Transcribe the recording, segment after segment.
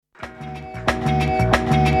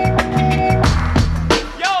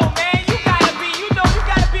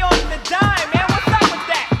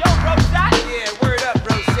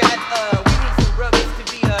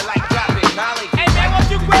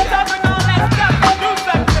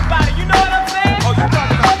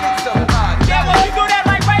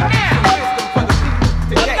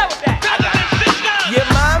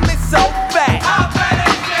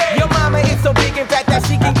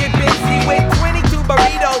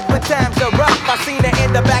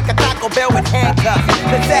in the back of Taco Bell with handcuffs.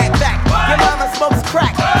 The sad fact, your mama smokes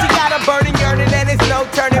crack. She got a burning yearning and there's no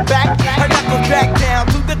turning back. Her knuckles drag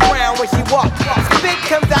down to the ground when she walks. Spit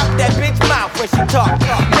comes out that bitch mouth when she talk.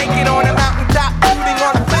 Naked on a mountaintop, shooting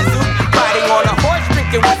on a fizzle. Riding on a horse,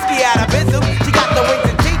 drinking whiskey out of Bizzle. She got the wings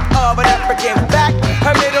and teeth of an African back.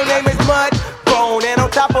 Her middle name is Mud, Bone, and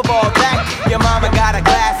on top of all that, your mama got a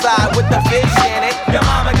glass eye with the fish in it. Your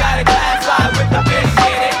mama got a glass eye with the fish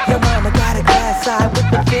in it. Your mama got a glass eye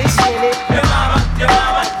with the fish in it. Your mama, your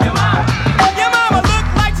mama, your mama. Your mama look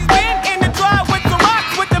like she's been in the drive with some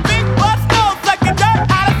rocks, with the big bust nose, sucking dirt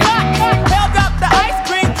out of socks. Held up the ice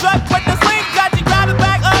cream truck with the slingshot. She grabbed a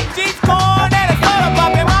bag of cheese, corn, and a soda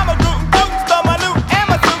pop. Your mama rootin' tootin', stole my loot and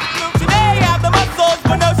my suit. She may have the muscles,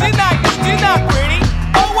 but no, she's not cute, she's not pretty.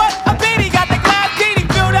 Oh, what a pity, got the glass genie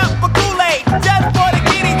filled up with Kool-Aid. Just for the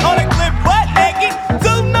kiddies on the clip, butt naked,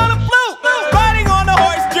 tootin' on the flute. Riding on a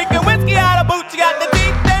horse, drinking whiskey out of boot. She got the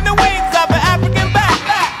teeth and the wings of an African back.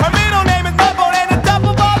 Her middle name is Mudbone, and on top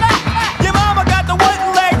of all that, your mama got the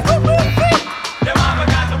wooden legs, whoop, whoop, whoop. Your mama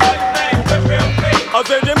got the wooden legs, whoop, whoop, whoop. I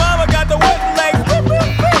said your mama got the wooden legs, whoop, whoop,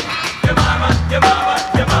 whoop. Your mama, your mama,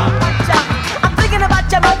 your mama. I'm thinking about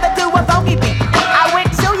your mother to a funky beat. I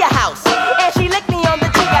went to your house and she licked me on the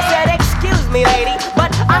cheek. I said, excuse me, lady, but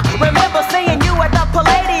I remember seeing you at the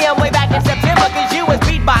Palladium way back in September, cause you was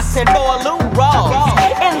beatboxing for a Lou Rawls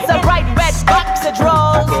in some bright red boxer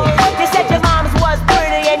drawers. You said your mom's was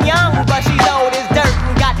pretty and young, but she's old as dirt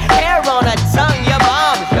and got hair on her tongue. Your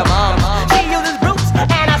mom. She uses roots,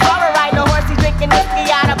 and I saw her riding a horse. She's drinking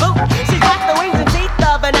whiskey out of boot. She's got the wings and teeth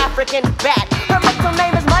of an African bat. Her middle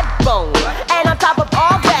name is Mudbone, and on top of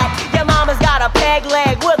all that, your mama's got a peg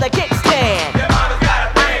leg with a kickstand. Your mama's got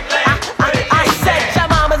a big leg with a I said your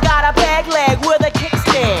mama's got a peg leg with a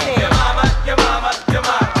kickstand. Your mama, your mama, your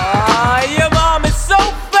mama. Your mom is so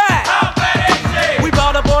fat. How fat is she? We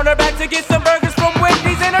brought up on her back to get some burgers from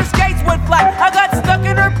Wendy's, and her skates went flat. I got stuck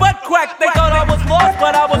in her butt crack. They thought I was lost,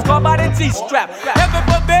 but I was caught by the G-strap. Heaven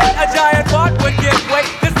forbid a giant part would give way,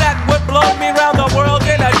 'cause that would blow me around the world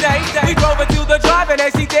in a day. We drove her to the drive-in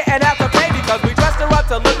and she didn't have to pay, because we dressed her up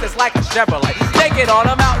to look just like a Chevrolet. Naked on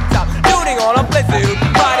a mountaintop, shooting on a blizzard,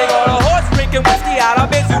 riding on a horse, drinking whiskey out of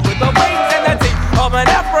Bizzle, with the wings and the teeth of an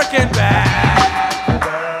African bat.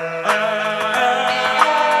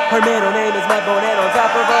 Her middle name is Mudbone, and on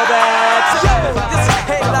top of all that, This is a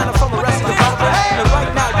headliner from Arrested Development, and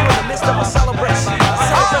right now you're in the midst of a celebration.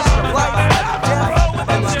 Celebration of life, death,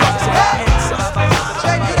 and the struggles of our ancestors.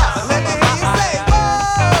 Check it out, let me hear you say, whoa,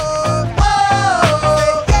 whoa,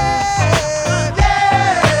 yeah, yeah,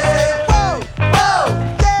 whoa, whoa,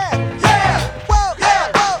 yeah, yeah, whoa, yeah,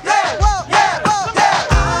 whoa, yeah, whoa, yeah, whoa, yeah.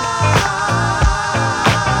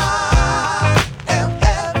 I am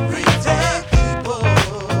everyday people.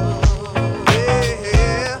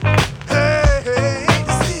 Yeah, hey, hey,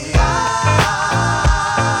 you see, I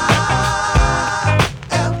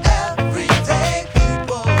am everyday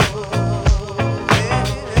people.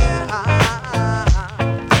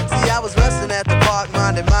 See, I was resting at the park,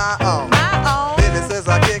 minding my own business as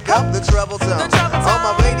I kick up the treble tone. On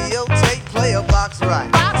my radio tape, play a box right.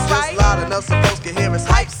 Just loud enough so folks can hear us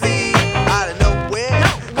hype. See, out of nowhere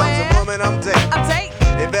comes a woman I'm dating.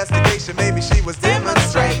 Investigation, maybe she was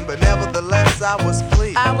demonstrating, but nevertheless I was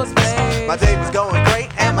pleased. My day was going great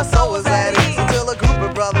and my soul was at ease, until a group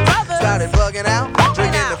of brothers started bugging out,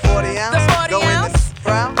 drinking the 40 ounce, going this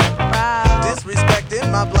proud, disrespecting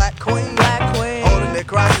my black queen, holding their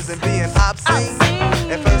crotches and being obscene.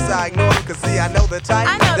 At first I ignored them, cause see I know the type.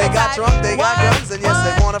 They got drunk, they got guns, and yes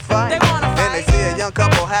they wanna fight. And they see a young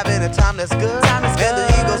couple having a time that's good, and the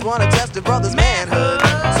egos wanna test the brother's manhood.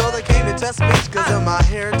 So they came to test me cause of my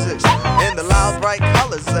heritage and the loud bright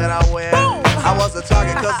colors that I wear. I was a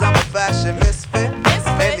target cause I'm a fashion misfit,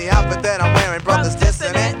 and the outfit that I'm wearing, brothers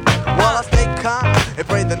dissing it. While I stay calm and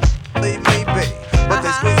pray the leave me be, but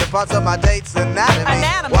they squeeze the parts of my date's anatomy.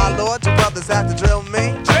 While Lord, you brothers have to drill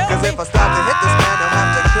me, cause if I start to hit this man, they'll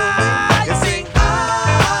have to kill me. You see, I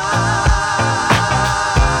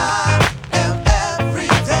am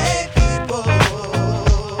everyday people.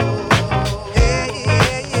 Yeah,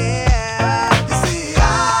 yeah, yeah. You see, I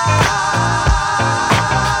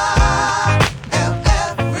am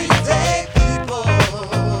everyday people.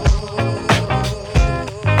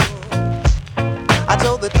 I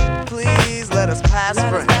told the please let us pass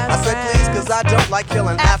friends. I said please cause I don't like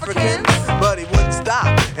killing Africans. But he wouldn't stop,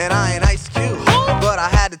 and I ain't Ice Cube. But I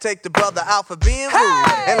had to take the brother out for being rude.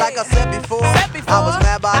 And like I said before, I was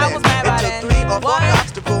mad by then. It took 3 or 4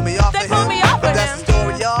 cops to pull me off of him. But that's the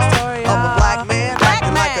story, y'all, of a black man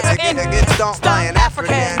acting like a nigga gets stomped by an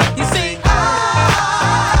African. You see,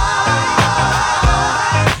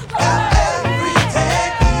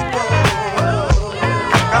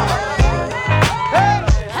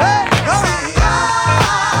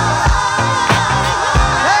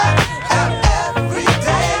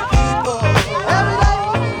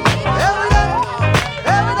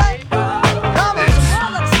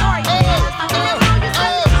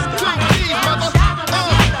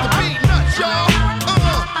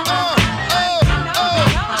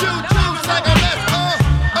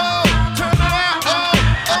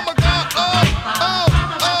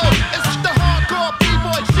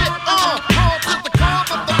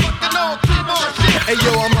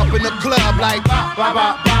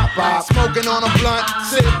 Smoking on a blunt,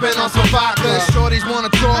 sipping on some vodka. Shorties wanna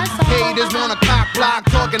talk, haters wanna cock block,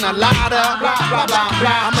 talking a lot of blah, blah, blah,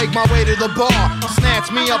 blah. I make my way to the bar,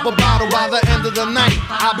 snatch me up a bottle. By the end of the night,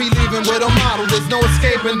 I'll be leaving with a model. There's no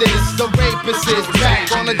escaping this. The rapist is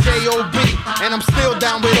back on the J.O.B. and I'm still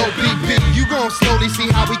down with OPP. You gon' slowly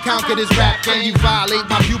see how we conquer this rap. Can you violate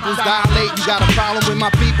my pupils, dilate? You got a problem with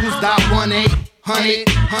my peoples, dial 1-800.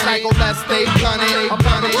 Psycho, let's stay blunted.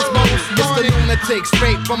 It's the lunatic,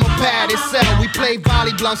 straight from a padded cell. We play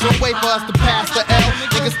volley blunts, don't wait for us to pass the L.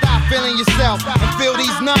 Nigga, stop feeling yourself and feel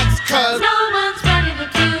these nuts, cuz no one's ready to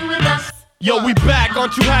do with us. Yo, we back,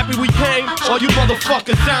 aren't you happy we came? All you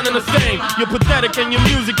motherfuckers sounding the same. You're pathetic and your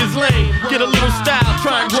music is lame. Get a little style,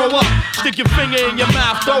 try and grow up. Stick your finger in your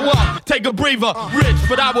mouth, throw up. Take a breather, rich,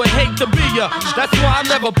 but I would hate to be ya. That's why I'll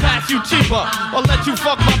never pass you cheaper or let you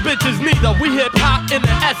fuck my bitches neither. We hip-hop in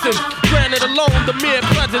the essence. Granted alone, the mere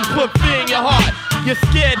presence put fear in your heart. You're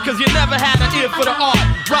scared cause you never had an ear for the art.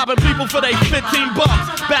 Robbing people for they $15.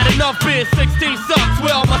 Bad enough being 16 sucks.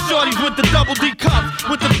 Where all my shorties with the double D cups,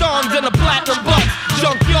 with the thongs and the platinum butts.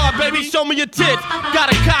 Junkyard, baby, show me your tits.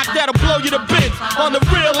 Got a cock that'll blow you to bits. On the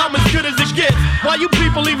real, I'm as good as it gets. Why you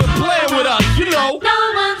people even playing with us, you know? No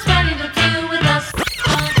one's ready to deal with us.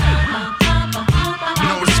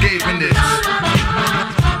 no escaping this.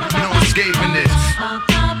 No escaping this.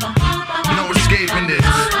 No escaping this.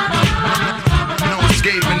 No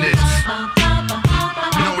escaping this.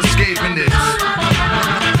 No escaping this.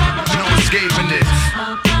 No escaping this.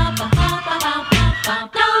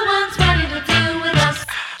 No one's ready to deal with us.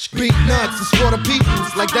 Beatnuts is for the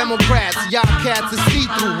peoples, like Democrats. Y'all cats is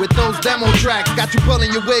see-through with those demo tracks. Got you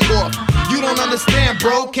pulling your wig off. You don't understand,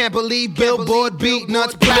 bro. Can't believe Billboard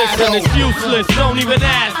Beatnuts Listen, plateau. it's useless, don't even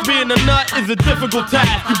ask. Being a nut is a difficult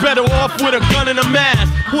task. You better off with a gun and a mask.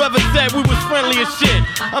 Whoever said we was friendly as shit.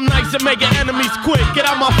 I'm nice at making enemies quick. Get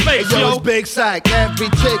out my face, Yo, yo. it's big psych. Every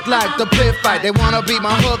chick like the pit fight. They wanna be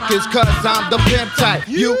my hookers cause I'm the pimp type.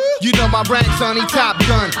 You know my ranks, honey, Top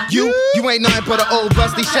Gun. You ain't nothing but an old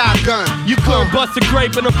rusty shotgun. You couldn't bust a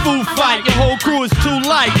grape in a food fight. Your whole crew is too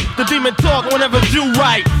light. The demon talk whenever you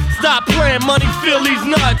right. Stop playing money, feel these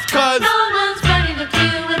nuts, cuz No one's ready to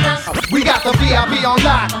deal with us. We got the VIP on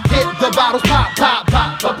lock. Hit the bottles, pop, pop,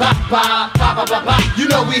 pop, pop, pop, pop, pop, pop, pop, pop. You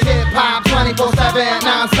know we hip hop 24/7,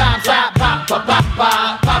 non-stop, stop, pop, pop, pop,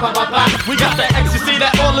 pop, pop, pop, pop. we got the ecstasy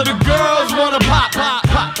that all of the girls wanna pop, pop,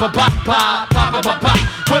 pop, pop, pop, pop, pop, pop, pop.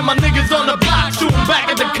 When my niggas on the block shooting back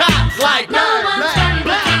at the cops like No one's ready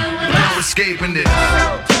to deal with us. No escaping this.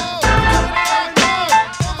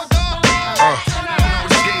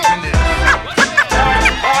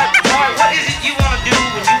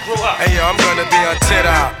 Hey yo, I'm gonna be on tit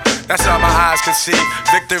out. That's all my eyes can see.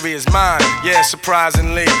 Victory is mine, yeah,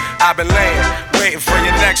 surprisingly. I've been laying, waiting for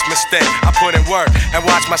your next mistake. I put in work and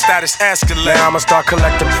watch my status escalate. Now I'ma start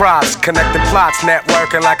collecting props, connecting plots,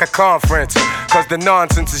 networking like a conference. Cause the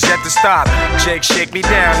nonsense is yet to stop. Jake, shake me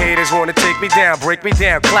down, haters wanna take me down, break me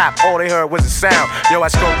down, clap. All they heard was a sound. Yo, I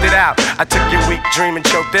scoped it out. I took your weak dream and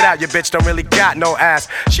choked it out. Your bitch don't really got no ass.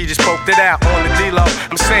 She just poked it out on the D-Lo.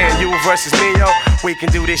 I'm saying you versus me, yo. We can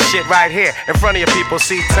do this shit right here in front of your people.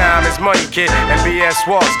 See, time is money, kid, and BS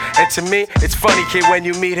walks. And to me, it's funny, kid, when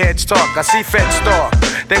you meet heads talk. I see Fed Starr.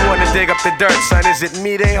 They wanna dig up the dirt, son. Is it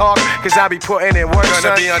me they hawk? Cause I be putting in work, son.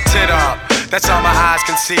 Gonna be on tit up. That's all my eyes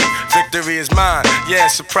can see. Victory is mine, yeah,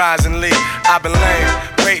 surprisingly. I've been laying,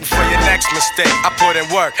 waiting for your next mistake. I put in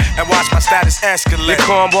work and watch my status escalate. Your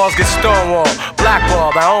cornballs get stonewalled,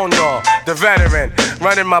 blackballed, I own y'all. The veteran,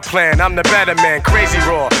 running my plan, I'm the better man. Crazy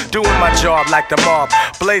raw, doing my job like the mob.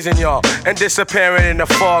 Blazing y'all, and disappearing in the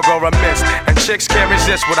fog or a mist. And chicks can't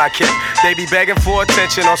resist what I kick. They be begging for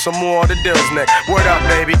attention on some more of the deals, Nick. Word up,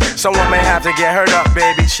 baby, someone may have to get hurt up,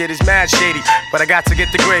 baby. Shit is mad shady, but I got to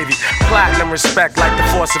get the gravy. Platinum respect like the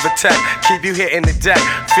force of a tech. Keep you hitting the deck,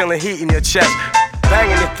 feeling heat in your chest.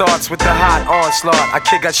 Banging your thoughts with the hot onslaught. A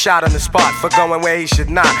kid got shot on the spot for going where he should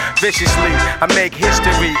not. Viciously, I make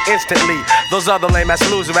history instantly. Those other lame ass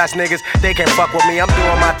loser ass niggas, they can't fuck with me. I'm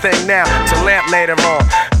doing my thing now to lamp later on.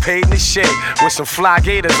 Paid in the shade with some fly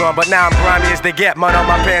gators on, but now I'm grimy as they get. Mud on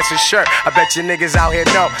my pants and shirt. I bet you niggas out here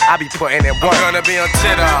know I be putting in work. I'm gonna be on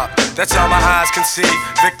tit up. That's all my eyes can see.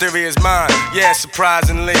 Victory is mine, yeah,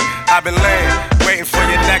 surprisingly. I've been laying, waiting for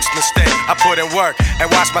your next mistake. I put in work and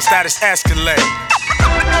watch my status escalate.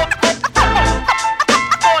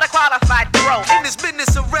 For the qualified pro in this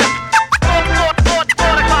business of rap. For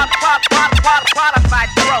the qualified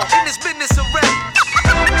pro in this business of rap.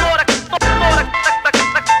 For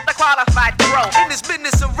the qualified pro in this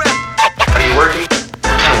business of rap. Are you working?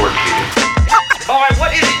 What kind of work do you do? Alright,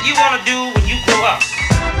 what is it you wanna do when you grow up?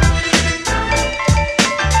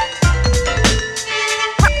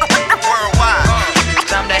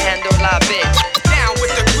 live bitch. Down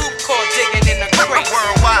with the group called digging in the crate.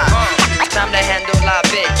 Worldwide. Time to handle live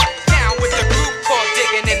bitch. Down with the group called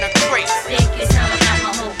digging in the crate. Thick is how I got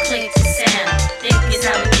my whole clique to sound. Thick is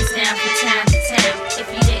how it gets down from town to town.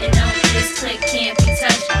 If you didn't know, this clique can't be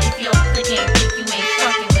touched. If your clique ain't thick, you ain't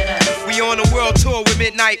fucking with us. We on a world tour with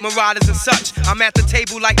Midnight Marauders and such. I'm at the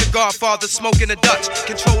table like the Godfather, smoking the Dutch,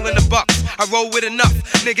 controlling the bucks. I roll with enough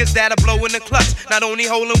niggas that'll blow in the clutch. Not only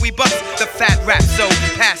holding, we bust the fat rap, so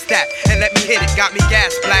pass that and let me hit it. Got me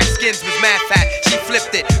gas, black skins was mad fat. She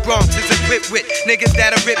flipped it. Bronx is equipped with niggas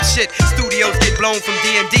that'll rip shit. Studios get blown from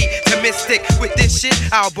D&D to Mystic. With this shit,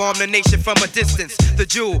 I'll bomb the nation from a distance. The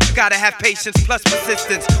jewel, gotta have patience plus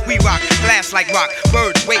persistence. We rock, glass like rock.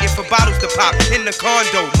 Birds waiting for bottles to pop. In the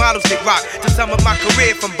condo, models get rock. To sum up my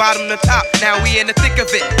career from bottom to top. Now we in the thick of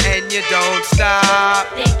it, and you don't stop.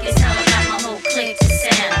 Thick is how I got my whole clique to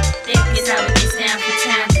sound. Thick is how it gets down from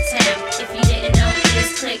town to town. If you didn't know,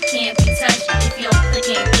 this clique can't be touched. If your clique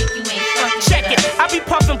ain't thick, you ain't fucking Check with it, us. I be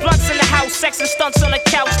puffing blunts in the house, sex and stunts on the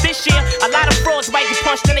couch. This year, a lot of frauds might get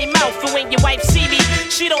punched in their mouth. And when your wife see me,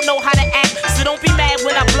 she don't know how to act. So don't be mad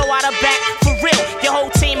when I blow out her back. For real, your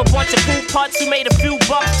whole team a bunch of cool putts who made a few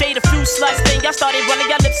bucks, jade a few sluts. Then y'all started running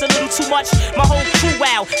your lips a little too much. My whole crew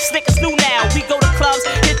wow, slick as new now. We go to clubs,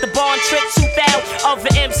 hit the bar and trick 2,000.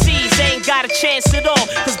 Other MCs ain't got a chance at all.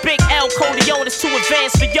 Cause Big L Coleon is too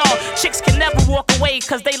advanced for y'all. Chicks can never walk away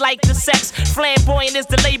cause they like the sex. Flamboyant is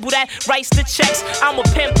the label that writes the checks. I'm a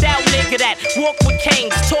pimped out nigga that walk with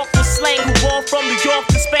kings, talk with slang, who ball from New York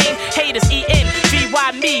to Spain. Haters eatin',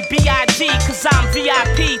 VY me, B.I.G. Cause I'm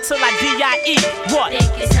VIP till I D.I.E. What?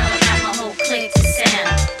 Thick is how I got my whole clique to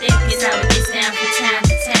sound. Thick is how it gets down from town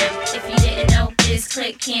to town. If you didn't know, this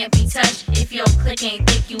clique can't be touched. If your clique ain't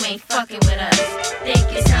thick, you ain't fucking with us.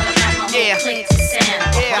 Thick is how I got my whole clique to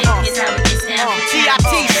sound. Thick is how it gets down from town to town.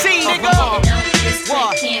 DITC, nigga. If you didn't know, this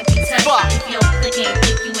clique can't be touched. If your clique ain't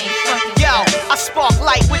thick, you ain't fucking with us. I spark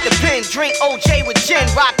light with the pen, drink OJ with gin,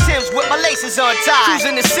 rock Timbs with my laces untied.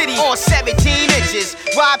 Cruising the city on 17 inches,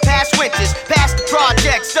 ride past winters, past the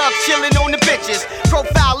projects, up chilling on the benches.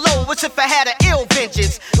 Profile low, what's if I had an ill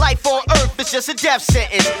vengeance? Life on earth is just a death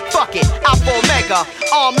sentence. Fuck it, Alpha Omega,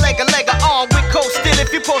 arm, legger, arm with coast still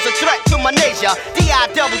if you pose a threat to my nature.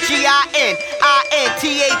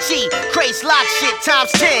 D-I-double-G-I-N-I-N-T-H-E, craze lock shit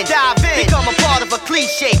times 10. Dive in, become a part of a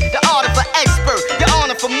cliche, the art of an expert. Your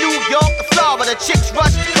honor from New York to Florida, chicks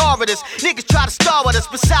rush the corridors. Niggas try to star with us,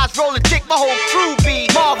 besides rolling dick, my whole crew be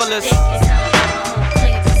marvelous. Thick is how I got my whole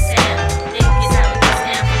clique to sound. Thick is how it gets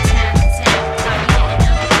down from town to town. If you didn't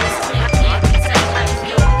know, this clique can't be touched. If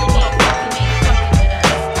your clique ain't thick, you ain't fucking with us.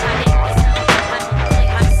 Thick is how I got my whole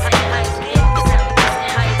clique to sound. Thick is how it gets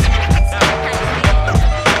down from town to town. If you didn't know, this clique can't be touched. If your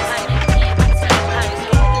clique ain't thick, you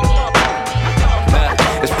ain't fucking with us.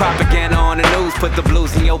 It's propaganda on the news, put the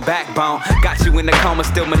blues in your backbone. Got you in the coma,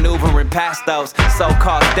 still maneuvering past those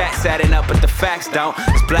so-called stats adding up, but the facts don't.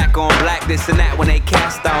 It's black on black, this and that when they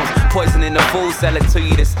cast stones. Poisoning the food, sell it to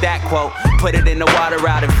you to stack quote. Put it in the water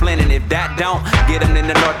out in Flint, and if that don't, get them in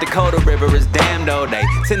the North Dakota River is damned though. They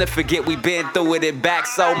tend to forget we been through it back,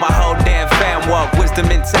 so my whole damn fam walk. Wisdom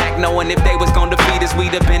intact, knowing if they was gonna defeat us,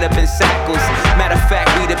 we'd have been up in shackles. Matter of fact,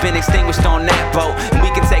 we'd have been extinguished on that boat. And we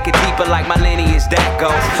can take it deeper like my lineage that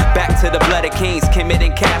goes back to the blood of kings,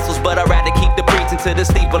 committing castles. But I'd rather keep the preaching to the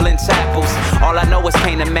steeple and chapels. All I know is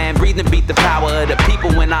pain a man breathe and beat the power of the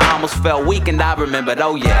people. When I almost felt weak and I remembered,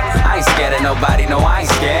 oh yeah, I ain't scared of nobody, no I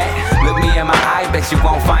ain't scared. Look me in my eye, bet you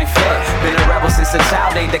won't find fair. Been a rebel since a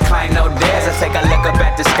child, ain't declined no dares. I take a look up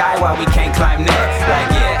at the sky while we can't climb there.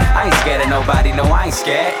 Like yeah, I ain't scared of nobody, no I ain't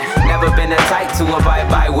scared. Never been the type to abide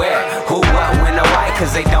by where, who, what, when, or why,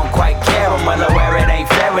 cause they don't quite care. I'm well aware it ain't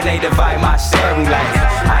fair when they divide my share. We like,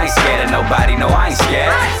 I ain't scared of nobody, no I ain't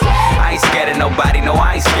scared. I ain't scared of nobody, no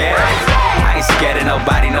I ain't scared. I ain't scared of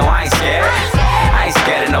nobody, no I ain't scared. I ain't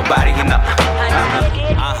scared of nobody, you know.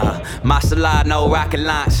 Mashallah, no rocket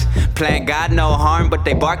launch. Playing God, no harm, but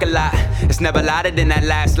they bark a lot. It's never louder than that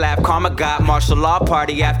last laugh. Karma got martial law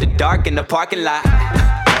party after dark in the parking lot.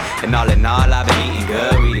 And all in all, I've been eating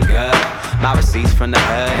good, reading good. My receipts from the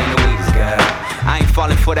hood and the weed is good. I ain't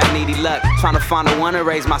falling for that needy luck. Trying to find a one to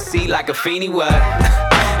raise my seed like a Feeny would.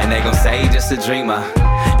 And they gon' say he just a dreamer.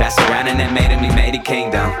 That's surrounding that made him, he made a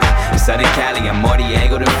kingdom. In Southern Cali, I'm more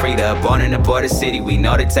Diego than Frida. Born in the border city, we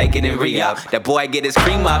know to take it and re-up. That boy get his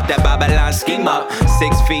cream up, that Babylon scheme up.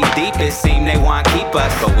 6 feet deep, it seem they want keep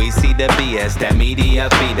us. But we see the BS, that media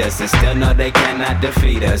feed us. And still know they cannot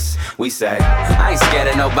defeat us. We say, I ain't scared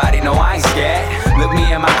of nobody, no I ain't scared. Look me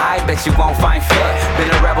in my eye, bet you won't find fair. Been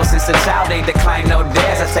a rebel since a child, ain't declined no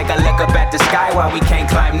dares. I take a look up at the sky while we can't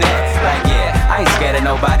climb there. Like yeah, I ain't scared of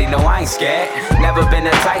nobody. nobody, no I ain't scared. Never been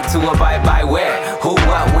a type to abide by where, who,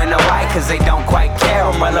 what, when, or why, cause they don't quite care.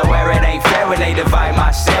 I'm well aware it ain't fair when they divide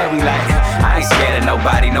my share. We like, I ain't scared of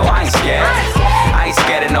nobody, no I ain't scared. I ain't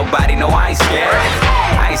scared of nobody, no I ain't scared.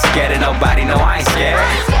 I ain't scared of nobody, no I ain't scared.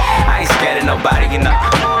 I ain't scared of nobody, you know.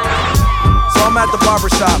 So I'm at the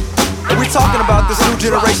barbershop, and we talking about this new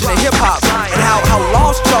generation of hip-hop and how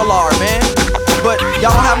lost y'all are, man. But y'all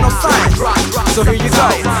don't have no science. So here you go.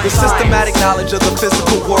 The systematic knowledge of the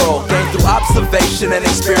physical world gained through observation and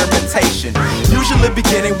experimentation, usually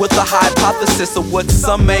beginning with a hypothesis of what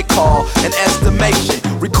some may call an estimation.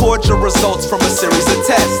 Record your results from a series of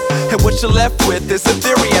tests, and what you're left with is a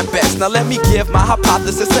theory at best. Now let me give my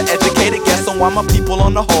hypothesis an educated guess on why my people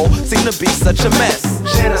on the whole seem to be such a mess.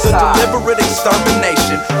 The deliberate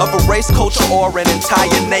extermination of a race, culture, or an entire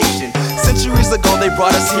nation. Centuries ago they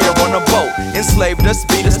brought us here on a boat, enslaved us,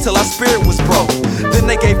 beat us till our spirit was broke. Then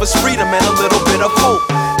they gave us freedom and a little bit of hope.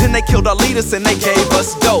 Then they killed our leaders and they gave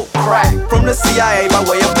us dope. Crack from the CIA by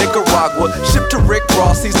way of Nicaragua, shipped to Rick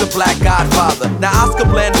Ross, he's the black godfather. Now Oscar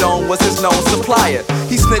Blandone was his known supplier.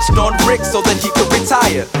 He snitched on Rick so that he could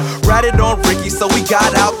retire. Ratted on Ricky so he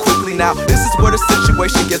got out quickly. Now this is where the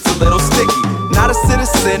situation gets a little sticky. Not a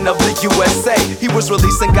citizen of the USA, he was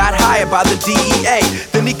released and got hired by the DEA.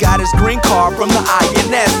 Then he got his green card from the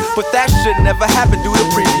INS, but that should never happen due to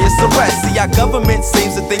previous arrests. See, our government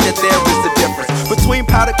seems to think that there is a difference between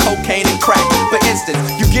powder cocaine and crack. For instance,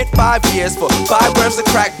 you get 5 years for 5 grams of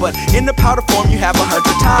crack, but in the powder form you have 100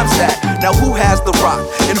 times that. Now who has the rock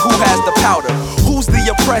and who has the powder? Who's the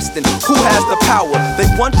oppressed and who has the power? They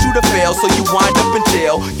want you to fail so you wind up in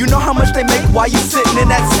jail. You know how much they make while you sitting in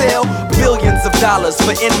that cell? Billions of dollars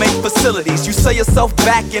for inmate facilities. You sell yourself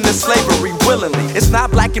back into slavery willingly. It's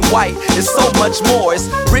not black and white, it's so much more. It's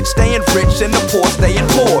rich staying rich and the poor staying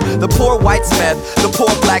poor. The poor whites meth, the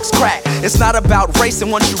poor blacks crack. It's not about race,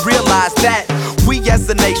 and once you realize that, we as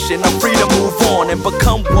a nation are free to move on and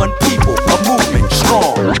become one people, a movement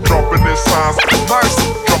strong. Dropping in signs, Mercy.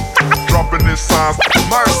 dropping in signs.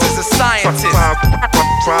 Murs is a scientist.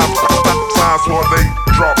 Signs while they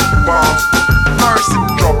drop bombs. Mercy.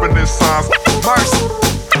 Dropping in signs. Mercy.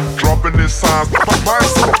 Dropping in signs.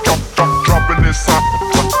 Mercy. Dropping in signs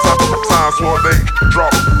while they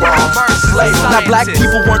drop bombs. Now black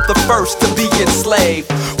people weren't the first to be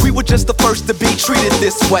enslaved. We were just the first to be treated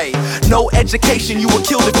this way. No education, you were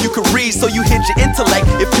killed if you could read, so you hid your intellect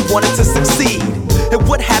if you wanted to succeed. And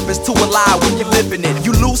what happens to a lie when you live in it?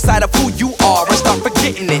 You lose sight of who you are and start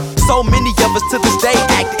forgetting it. So many of us to this day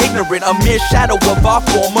act ignorant, a mere shadow of our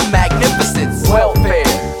former magnificence. Welfare,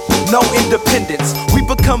 no independence. We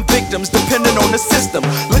become victims depending on the system,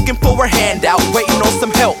 looking for a handout, waiting on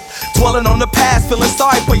some help. Dwelling on the past, feeling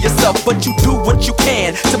sorry for yourself, but you do what you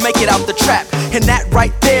can to make it out the trap. And that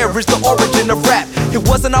right there is the origin of rap. It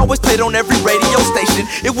wasn't always played on every radio station.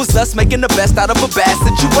 It was us making the best out of a bad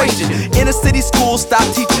situation. Inner city schools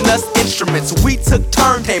stopped teaching us instruments. We took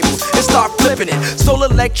turntables and started flipping it. Stole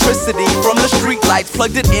electricity from the street lights,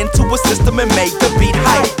 plugged it into a system and made the beat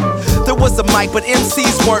hype. There was a mic, but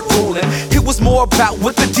MCs weren't ruling. It was more about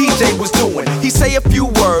what the DJ was doing. He say a few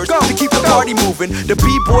words to keep the party moving. The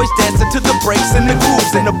B-boys dancing to the breaks and the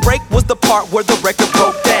grooves. And the break was the part where the record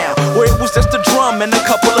broke down, where it was just a drum and a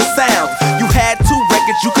couple of sounds. You had 2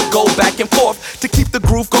 records, you could go back and forth to keep the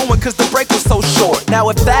groove going, cause the break was so short. Now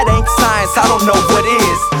if that ain't science, I don't know what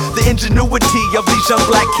is. The ingenuity of these young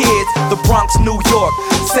black kids. The Bronx, New York,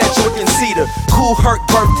 Sedgwick and Cedar. Cool Herc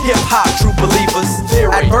birthed hip-hop, true believers.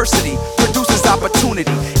 Adversity produces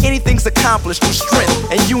opportunity. Anything's accomplished through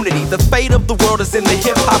strength and unity. The fate of the world is in the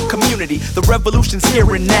hip-hop community. The revolution's here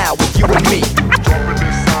and now with you and me. Dropping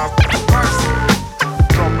in signs. Mercy.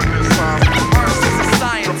 Dropping in signs. Mercy is a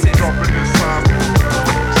scientist. Dropping in signs.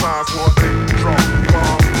 Signs while they drop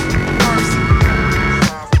bombs. Mercy.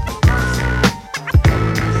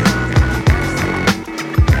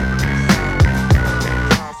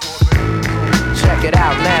 Check it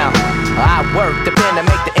out now. I work the pen to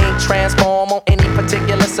make the ink transform on any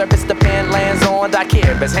particular surface the pen lands on. I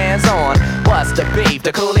care if it's hands on. What's the beef?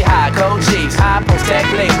 The coolie high code chiefs, high post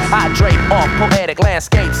techniques. I drape off poetic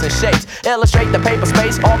landscapes and shapes. Illustrate the paper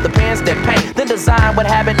space off the pens that paint. Then design what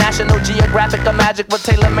habit National Geographic or Magic with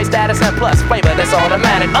tailor-made status and plus flavor that's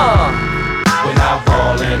automatic. We're not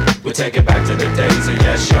falling, we take it back to the days of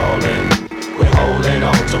yes, y'allin'. We're holding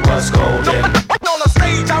on to what's golden. On the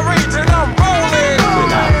stage, I rage and I'm rolling.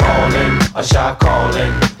 We're not falling, a shot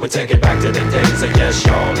calling. We take it back to the days of yes,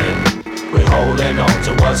 y'allin'. We're holding on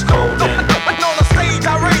to what's golden. On the stage,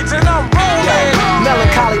 I rage and I'm rolling.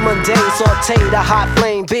 Melancholy mundane sauteed, a hot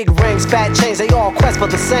flame, big rings, fat chains, they all quest for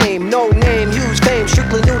the same. No name, huge fame,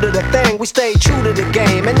 strictly new to the thing. We stay true to the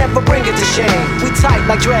game and never bring it to shame. We tight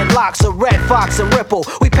like dreadlocks, a red fox and ripple.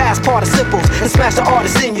 We pass participles and smash the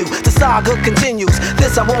artists in you. The saga continues.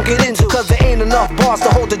 This I won't get into, cause there ain't enough bars to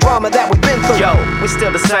hold the drama that we've been through. Yo, we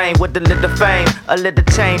still the same with a little fame, a little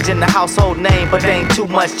change in the household name, but ain't too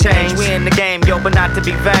much change. We in the game, yo, but not to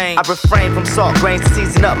be vain. I refrain from salt grains to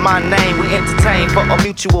season up my name. We entertain for a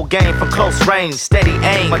mutual game from close range, steady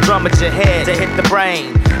aim. My drum at your head to hit the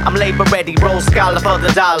brain. I'm labor ready, roll scholar for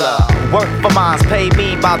the dollar. Work for mines, pay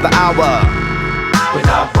me by the hour. We're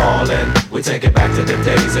not falling, we take it back to the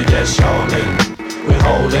days of yes, y'allin'. We're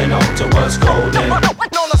holding on to what's golden. On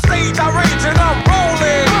the stage I rage and I'm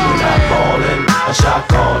rolling. We're not balling, a shot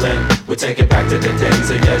calling. We take it back to the days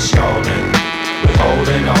of yes, y'allin'. We're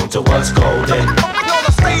holding on to what's golden. On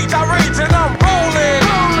the stage I rage and I'm rolling.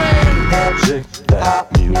 Music,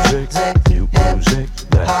 that music, new music,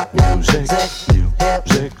 that music, new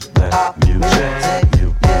music, that music,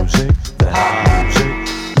 new music, that music,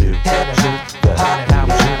 new music,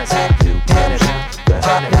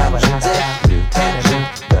 that music, new music,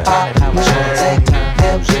 that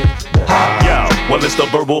music. Yo, well it's the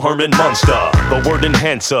verbal Herman monster, the word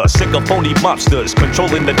enhancer, sick of phony mobsters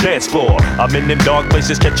controlling the dance floor. I'm in them dark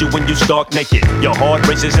places, catch you when you stark naked. Your heart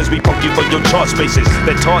races as we punk you for your chart spaces.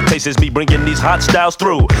 That taunt tastes me bringing these hot styles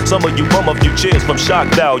through. Some of you bum a few cheers from shock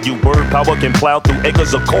value. Word power can plow through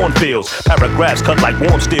acres of cornfields. Paragraphs cut like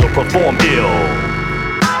warm steel, perform ill.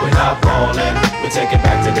 We're not falling, we take it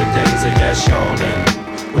back to the days of yes, y'allin'.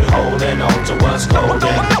 We're holding on to what's golden.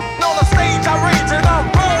 On the stage I rage and I'm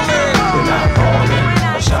rolling. We're not falling,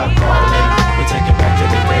 a shot calling. We take it back to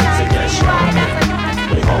the days of yes, y'allin'.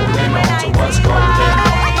 We're holding on to what's golden.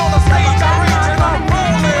 On the stage I rage and I'm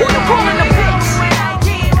rolling. Who you calling the bitch?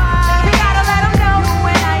 You gotta let them know.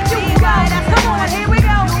 You got it. Come on, here we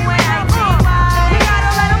go. You gotta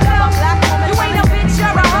let them know. You ain't a bitch,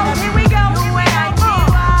 you're a hoe. Here we go. You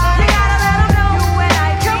gotta let them know.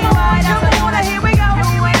 Come on, here we go.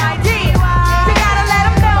 You gotta let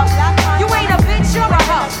them know. You ain't a bitch, you're a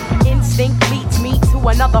hoe. Instinct leads me to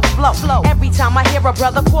another flow. Every time I hear a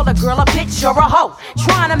brother call a girl a bitch or a hoe,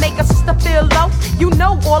 trying to make a sister feel low, you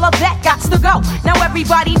know all of that gots to go. Now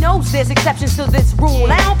everybody knows there's exceptions to this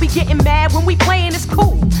rule. I don't be getting mad when we playing, it's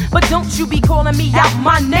cool, but don't you be calling me out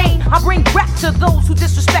my name. I bring rap to those who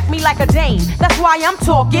disrespect me like a dame. That's why I'm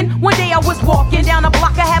talking. One day I was walking down a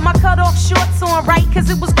block, I had my cut off shorts on, right, cause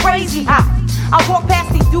it was crazy hot. I walked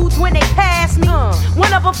past these dudes when they passed me.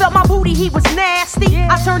 One of them felt my booty, he was nasty.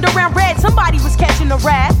 I turned around red, somebody was catching a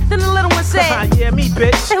rat. Then the little one said, yeah, me,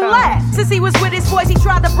 bitch. And laughed. Since he was with his boys, he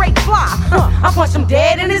tried to break fly. I punched him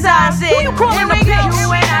dead in his eyes. Said, who you calling a bitch?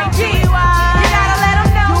 UNITY. You gotta let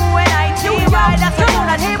him know. UNITY. That's the one.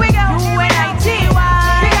 Here we go. UNITY.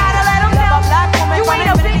 You gotta let him know. You ain't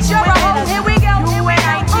a bitch, you're a hoe. Here we go.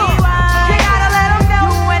 UNITY. You gotta let him know.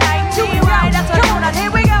 UNITY. That's the one.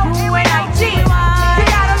 Here we go. UNITY. You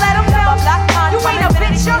gotta let him know. You ain't a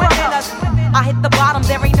bitch, you're a hoe. I hit the bottom,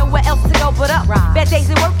 there ain't nowhere else to go but up. Bad days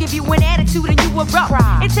at work give you an attitude and you erupt.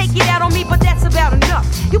 And take it out on me, but that's about enough.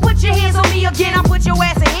 You put your hands on me again, I put your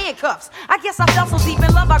ass in handcuffs. I guess I fell so deep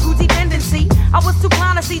in love, I grew dependency. I was too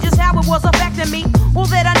blind to see just how it was affecting me. All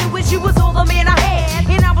that I knew is you was all the man I had,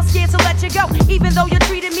 and I was scared to let you go, even though you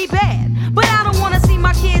treated me bad. But I don't wanna see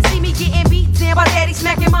my kids see me getting beat down by daddy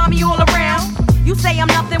smacking mommy all around. You say I'm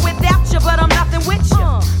nothing without you, but I'm nothing with you.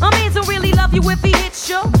 A man don't really love you if he hits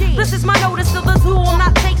you. This is my notice to the tool. I'm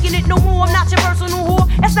not taking it no more. I'm not your personal whore.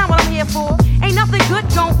 That's not what I'm here for. Ain't nothing good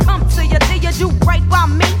gon' come to you till you do right by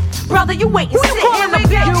me. Brother, you wait and sit in the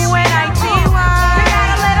bitch. UNITY. You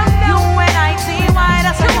gotta let them know. UNITY.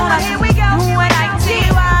 That's the one. Here we go. UNITY.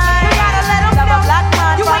 You gotta let them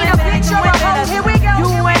know. You ain't a bitch or a hoe. Here we go.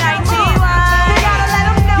 UNITY. You gotta let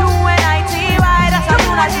them know. UNITY. That's the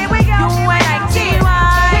one. Here we go. UNITY.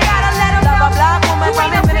 You gotta let them know. You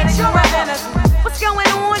ain't a bitch or a hoe. What's going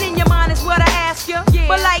on in your mind is what I ask you.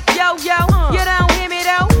 But like yo, you don't hear me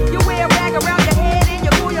though. You wear a rag around your head and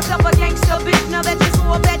you call yourself a gangster bitch. Now that you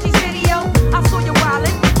saw Veggie's video, I saw you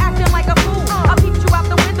wildin', acting like a fool. I peeped you out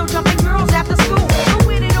the window, jumping girls after school. So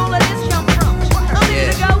where did all of this come from? A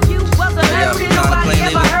minute ago you was a nerd and nobody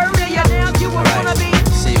ever heard of you. Now you a wannabe.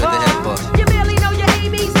 See you with the hip hop. You barely know your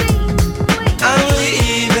ABC. I'm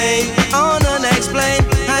leaving on the next plane.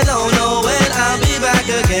 I don't know when I'll be back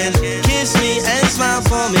again. Kiss me and smile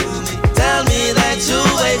for me. Tell me that you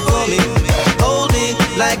wait for me. Hold me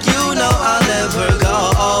like you know I'll never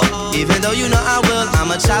go. Even though you know I will,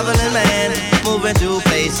 I'm a traveling man. Moving through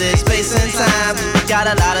places, space and time. Got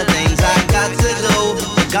a lot of things I got to do.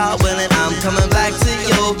 God willing, I'm coming back to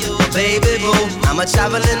you, baby boo. I'm a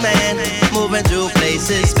traveling man, moving through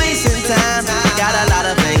places, space and time. Got a lot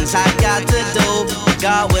of things I got to do.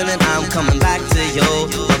 God willing, I'm coming back to you,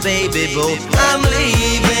 baby boo. I'm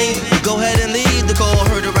leaving. Go ahead and leave the call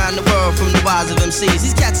heard around the world from the wise of MCs.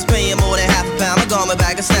 These cats is paying more than half a pound. I'm going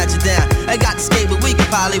back and snatch it down. I got to skate, but we can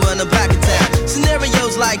probably run them back in town.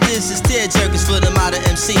 Scenarios like this is tear jerkers for the modern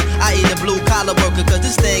MC. I eat a blue collar worker, cause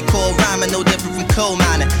this thing called rhyming, no different from coal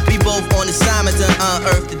mining. We both on assignment to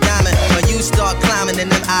unearth the diamond. When you start climbing and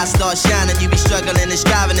them eyes start shining, you be struggling and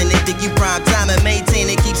striving and they think you prime time and maintain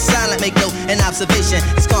and keep silent. Make note and observation,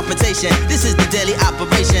 it's confrontation. This is the daily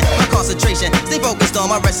operation. My concentration, stay focused on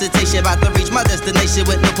my recitation. About to reach my destination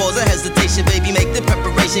with no pause or hesitation. Baby, make the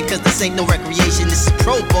preparation, cause this ain't no recreation. This is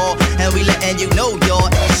pro ball, and we letting you know, y'all.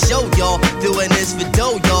 And show y'all, doing this for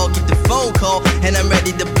dough, y'all. Get the phone call, and I'm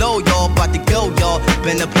ready to blow, y'all. About to go, y'all.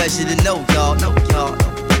 Been a pleasure to know, y'all. Know y'all.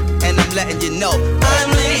 And I'm letting you know I'm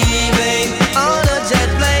leaving on a jet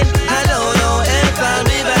plane. I don't know if I'll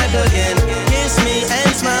be back again. Kiss me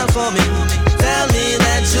and smile for me. Tell me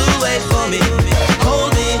that you wait for me.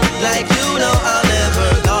 Hold me like you know I'll never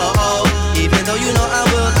go. Even though you know I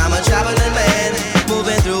will, I'm a traveling man,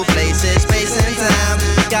 moving through places, space and time.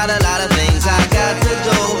 Got a lot of things I got to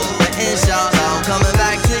do, but inshallah I'm coming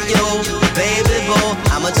back to you, baby boo.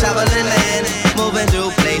 I'm a traveling man, moving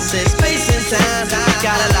through places, space and time.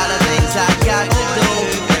 Got a lot of things I got to do,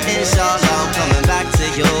 but inshallah I'm coming back to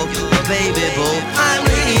you, baby boo. I'm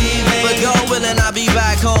leaving, but God willing I'll be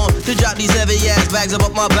back home to drop these heavy ass bags up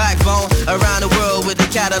my backbone. Around the world with the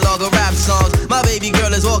catalog of rap songs. My baby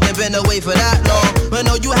girl is walking, been away for that long. But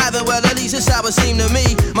no, you haven't, well at least it's how it seemed to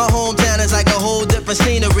me. My hometown is like a whole different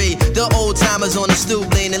scenery. The old timers on the stoop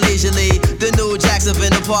leaning leisurely. The new jacks up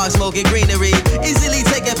in the park smoking greenery. Easily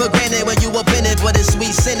taken for granted when you up in it, but it's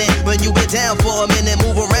sweet sinning. When you been down for a minute,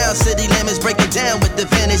 move around city limits, breaking down with the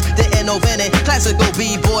finish. The innovative, classical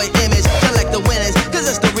b-boy image. Collect the winners, cause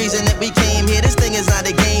that's the reason that we came here. This thing is not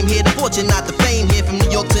a game here, the fortune not the fame here. From New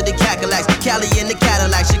York to the Cadillacs, Cali in the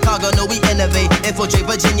Cadillac, Chicago know we innovate, infiltrate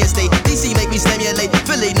Virginia State, DC make me stimulate,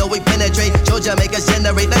 Philly know we penetrate, Georgia make us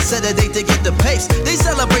generate. Let's set a date to get the pace. They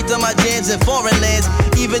celebrate on my jams in foreign lands.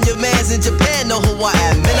 Even your mans in Japan know who I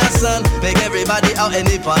am. Mina son, make everybody out in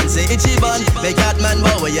the fun. Say Ichiban, make that man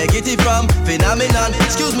know where you get it from. Phenomenon,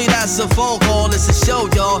 excuse me, that's a phone call. It's a show,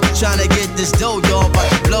 y'all. Trying to get this dough, y'all. About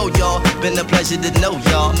to blow, y'all. Been a pleasure to know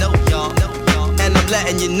y'all. Know y'all. And I'm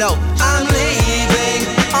letting you know I'm leaving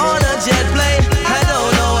on a jet plane. I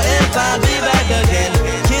don't know if I'll be back again.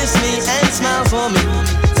 Kiss me and smile for me.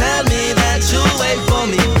 Tell me that you wait for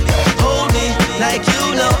me. Hold me like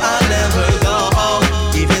you know I'll never go.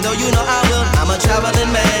 Even though you know I will, I'm a traveling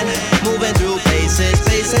man, moving through places,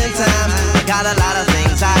 space and time. Got a lot of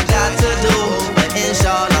things I got to do, but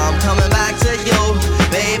inshallah I'm coming back to you,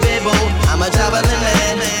 baby boo. I'm a traveling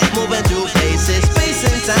man, moving through places, space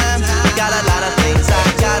and time. Got a lot of things I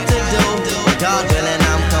got to do, but God willing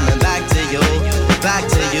I'm coming back to you, back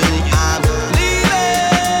to you. I'm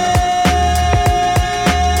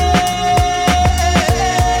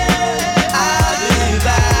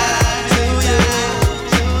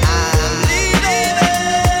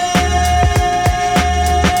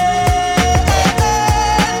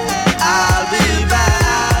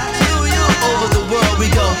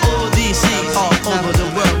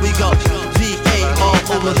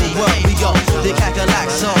over the world we go. The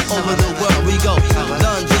Cackalax all over the world we go.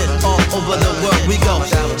 London all over the world we go.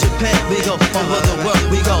 Japan we go, over the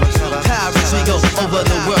world we go. Paris we go, over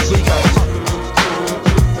the world we go.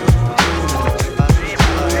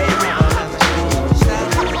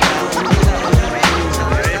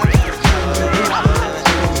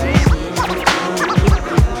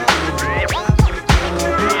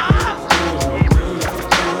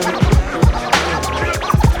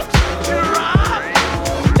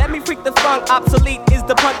 Obsolete is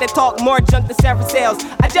the punk that talk more junk than several sales.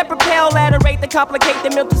 I jet propel at a rate to complicate the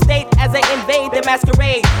mental state as they invade the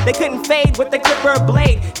masquerade. They couldn't fade with the clipper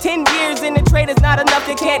blade. 10 years in the trade is not enough,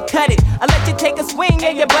 you can't cut it. I let you take a swing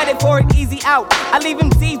and you butt it for an easy out. I leave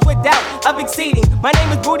them seized with doubt of exceeding. My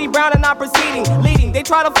name is Booty Brown and I'm proceeding, leading. They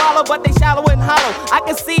try to follow but they shallow and hollow. I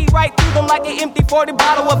can see right through them like an empty 40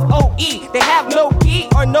 bottle of OE. They have no key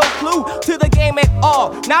or no clue to the game at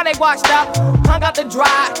all. Now they washed up, hung out to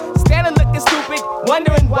dry, standing looking stupid,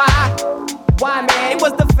 wondering why. Why, man? It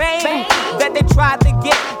was the fame that they tried to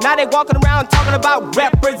get. Now they walking around talking about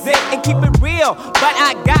represent and keep it real. But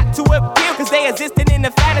I got to appeal, cause they existed in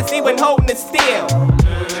the fantasy when holding it still.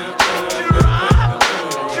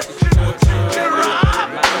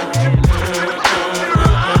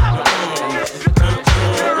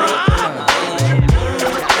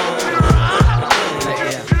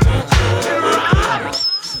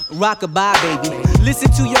 rockabye, baby.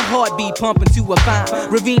 Listen to your heartbeat pumping to a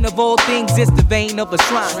fine ravine of all things, it's the vein of a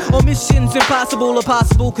shrine. All missions impossible are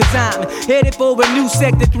possible, cause I'm headed for a new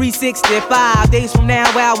sector 365. Days from now,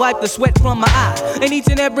 I'll wipe the sweat from my eye, and each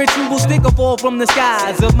and every tree will stick or fall from the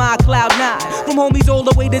skies of my cloud nine. From homies all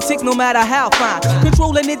the way to tick, no matter how fine.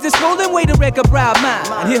 Controlling it's a swollen way to wreck a proud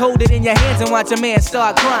mind. You hold it in your hands and watch a man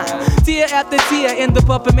start crying. Tear after tear in the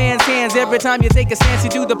puppet man's hands. Every time you take a stance,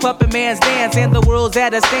 you do the puppet man's dance, and the world's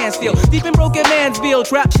at a standstill. Deep in broken man's bill,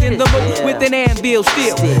 trapped in the road with an anvil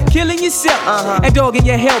still. Killing yourself and dogging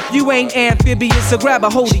your health. You ain't amphibious, so grab a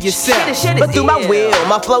hold of yourself. But through my will,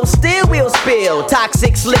 my flow still will spill.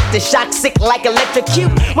 Toxic, slick to shock, sick like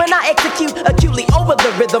electrocute. When I execute acutely over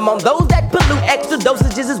the rhythm on those that pollute, extra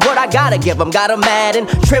dosages is what I gotta give them. Got 'em mad and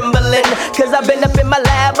trembling, cause I've been up in my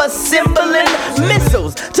lab assembling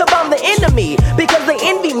missiles to bomb the enemy, because they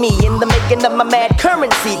envy me in the making of my mad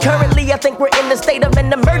currency. Currently I think we're in a state of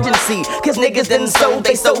an emergency, cause niggas done sold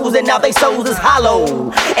they souls and now they souls is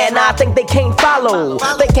hollow. And I think they can't follow,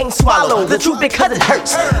 they can't swallow the truth because it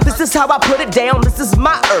hurts. This is how I put it down, this is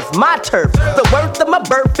my earth, my turf. The worth of my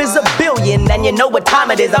birth is $1 billion, and you know what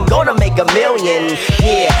time it is, I'm gonna make $1 million.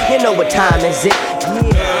 Yeah, you know what time is it?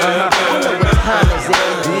 Yeah, you know what time is it?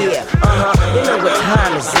 Yeah, you know what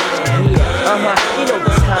time is it? Yeah, you know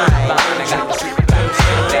what time is it?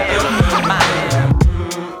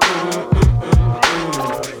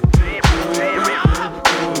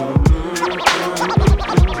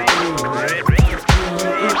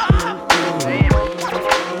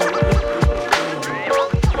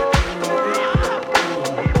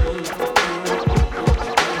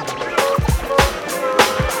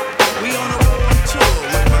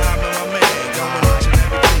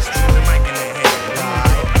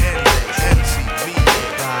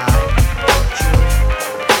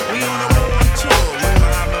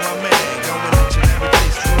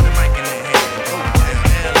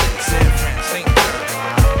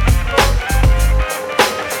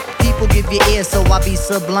 So I be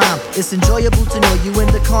sublime. It's enjoyable to know you in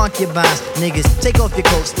the concubines. Niggas, take off your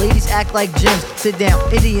coats. Ladies, act like gems. Sit down,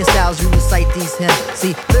 Indian styles, you recite these hymns.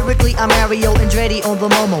 See, lyrically, I'm Mario Andretti on the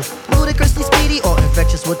Momo. Ludicrously speedy or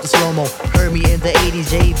infectious with the slow-mo. Heard me in the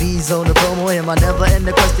 80s, JB's on the promo. Him, I never end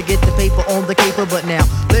the quest to get the paper on the caper. But now,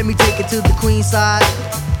 let me take it to the Queen side.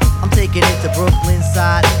 I'm taking it to Brooklyn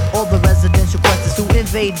side. All the residential questions who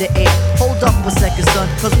invade the air. Hold up a second, son,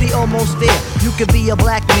 cause we almost there. You could be a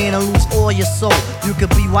black man and lose all your soul. You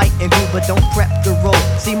could be white and blue, but don't prep the road.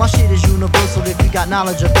 See, my shit is universal if you got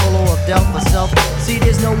knowledge of Dolo or Del myself. See,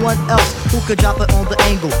 there's no one else who could drop it on the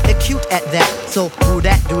angle. Acute at that. So, do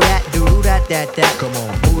that, do that, do that, that. Come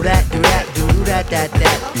on. Do that, do that, do that, that.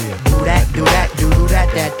 Yeah. Do that, do that, do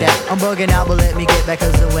that, that. I'm bugging out, but let me get back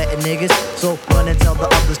cause I'm wetting niggas. So, run and tell the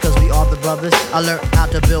others cause we are the brothers. I learned how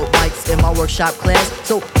to build mics in my workshop class.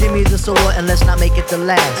 So, give me the sword and let's not make it the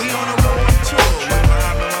last. We on a roll tour with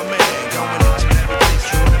my man, going each and every place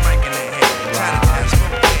with the mic in their hand. Chinatown,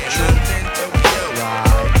 Spokane, London, Tokyo.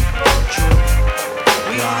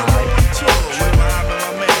 We on a roll tour with my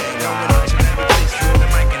man, going each and every place with the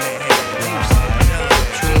mic in their hand. Houston, Delaware,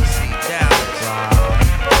 DC, Dallas.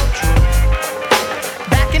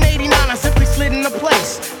 Back in '89, I simply slid into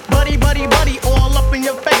place. Buddy, buddy, buddy, all up in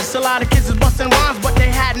your face. A lot of kids was busting rhymes, but they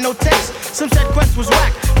had no taste. Some said Quest was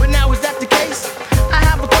whack, but now is that the case? I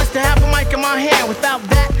have a quest to have a mic in my hand. Without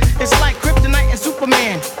that, it's like Kryptonite and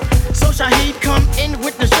Superman. So Shaheed come in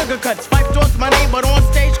with the sugar cuts. Phife thoughts my name, but on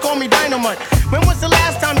stage call me Dynamite. When was the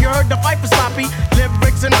last time you heard the Phife was sloppy?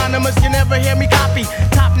 Lyrics anonymous, you never hear me copy.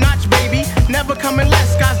 Top notch, baby, never coming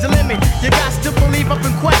less. Sky's the limit, you got to believe up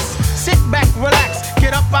in Quest. Sit back, relax,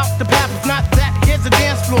 get up out the path. If not that, here's a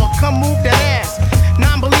dance floor, come move that ass.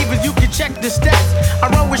 Non-believers, you can check the stats. I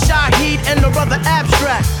run with Shaheed and the brother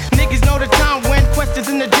Abstract. Niggas know the time when Quest is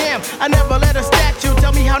in the jam. I never let a statue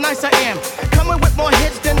tell me how nice I am. Coming with more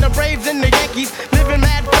hits than the Braves and the Yankees. Living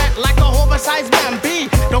mad fat like a oversized man. B,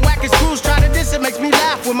 the wackest crews try to diss it, makes me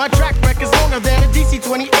laugh. When my track record's longer than a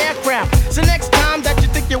DC-20 aircraft. So next time that you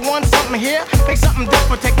think you want something here, make something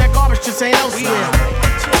different, take that garbage to St. Elsewhere.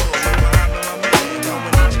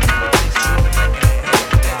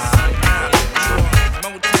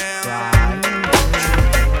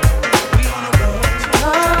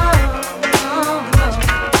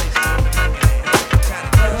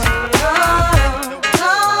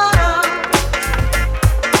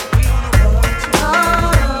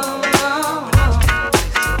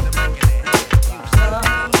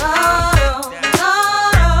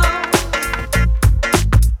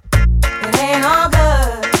 It ain't all good.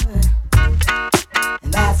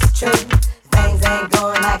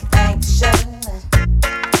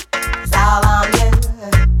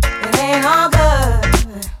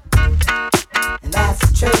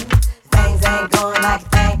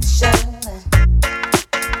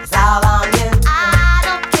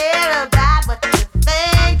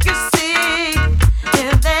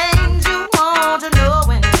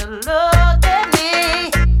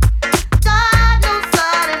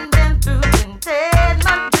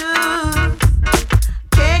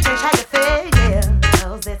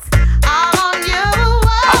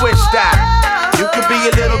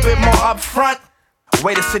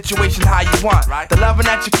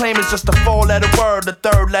 Loving that you claim is just a four-letter word. The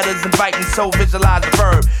third letter's inviting, so visualize the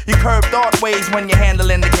verb. You curve thought ways when you're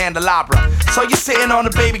handling the candelabra. So you're sitting on a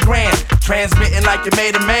baby grand, transmitting like you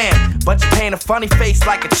made a man. But you paint a funny face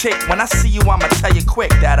like a chick. When I see you, I'ma tell you quick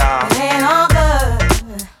that it ain't all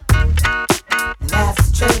good. And that's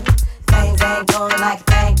the truth. Things ain't going like you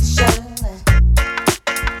think they should.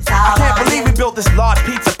 I can't believe we built this large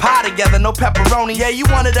pizza pie together, no pepperoni. Yeah, you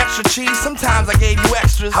wanted extra cheese, sometimes I gave you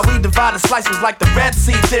extras. How we divided slice was like the Red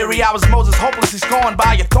Sea theory. I was Moses hopelessly scorned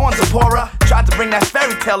by your thorns, Zipporah. Tried to bring that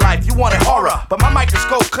fairy tale life, you wanted horror. But my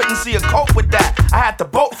microscope couldn't see a cope with that. I had to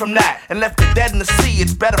bolt from that and left it dead in the sea.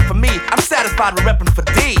 It's better for me, I'm satisfied with repping for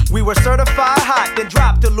D. We were certified hot, then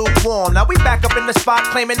dropped to lukewarm. Now we back up in the spot,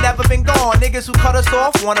 claiming never been gone. Niggas who cut us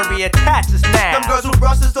off wanna reattach us now. Them girls who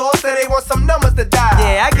brush us off say they want some numbers to dial.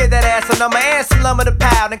 Yeah, I get that ass a number and some lumber to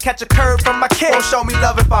pound and catch a curve from my kid. Don't show me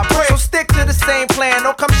love if I break. So stick to the same plan.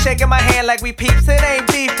 Don't come shaking my hand like we peeps. It ain't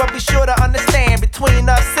beef, but be sure to understand between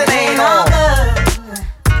us it ain't all good.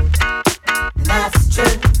 And that's the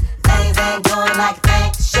truth. Things ain't going like you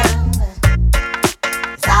think they should.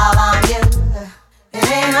 It's all on you. It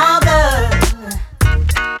ain't all good.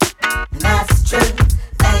 And that's the truth.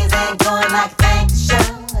 Things ain't going like you think they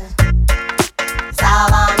should. It's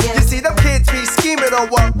all on you. You see them kids be scheming on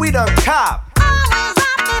what we done cop. Always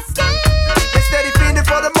off the scheme. Instead of feeding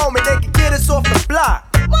for the moment, they can get us off the block.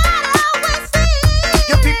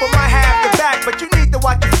 Your people might have the back, but you need to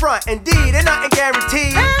watch the front. Indeed, ain't nothing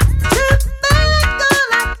guaranteed.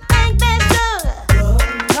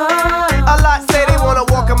 A lot say they wanna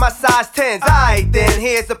walk in my size 10s. Alright then,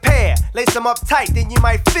 here's a pair. Lace them up tight, then you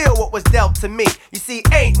might feel what was dealt to me. You see,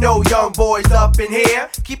 ain't no young boys up in here.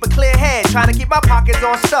 Keep a clear head, trying to keep my pockets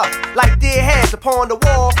on stuff. Like dear heads upon the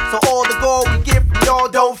wall, so all the gold we get from y'all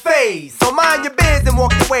don't phase. So mind your biz and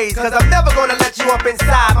walk your ways, cause I'm never gonna let you up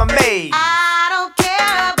inside my maze. I don't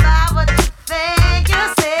care about what you think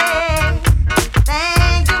you say.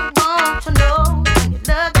 Things you want to know when you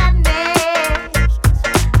look at me.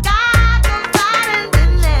 God knows I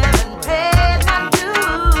done live and paid my dues.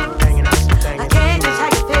 I can't just how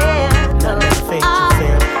you feel.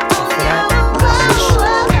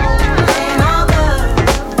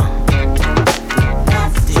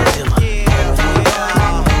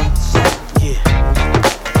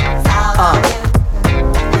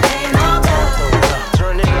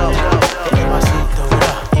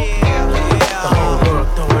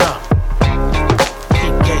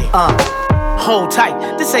 Hold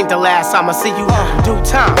tight, this ain't the last I'ma see you. In due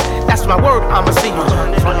time, that's my word, I'ma see you.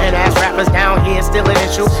 Frontin' ass rappers down here still an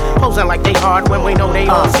issue. Posing like they hard when we know they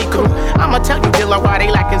all see through. I'ma tell you, Dilla, why they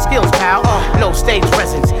lacking skills, pal. No stage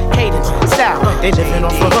presence, cadence, style. They living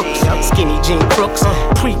off of looks, skinny jean crooks,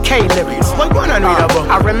 pre-K lyrics. What one unreadable?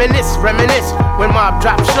 I reminisce when Mob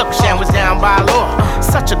Drop shook. Shan was down by law,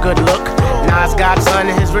 such a good look. Nas Godson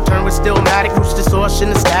and his return was still matic. Roots distortion,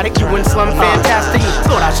 the static. You in slum fantastic.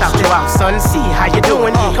 Thought I shout you out, son. See how you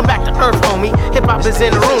doing? Come back to earth, homie. Hip hop is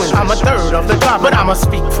in the ruins. I'm a third of the drop, but I'ma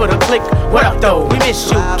speak for the clique. What up, though? We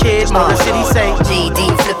miss you, kid. Motor City say.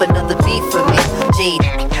 JD, flip another beat for me. JD,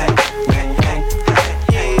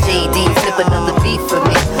 flip another beat for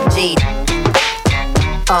me.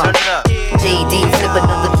 JD, flip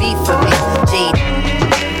another beat for me.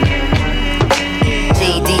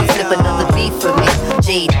 JD, flip another beat for me.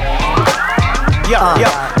 Yo,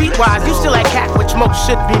 beat-wise, you still at cat, which most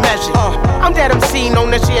should be measured. I'm that MC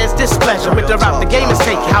known that she has displeasure with the route the game is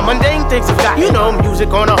taking. How mundane things have got. You know, music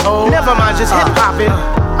on a whole. Never mind, just hip-hopping.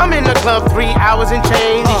 I'm in the club 3 hours and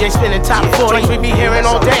change. DJ spinning top 40s we be hearing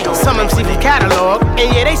all day. Some MC be catalog, and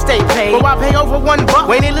yeah, they stay paid. But why pay over $1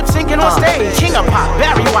 when they lip syncing on stage? King of pop,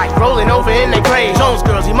 Barry White, rolling over in their grave. Jones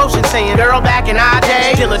girls, emotion saying, girl, back in our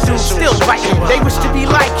day. Still a dude, still writing. They wish to be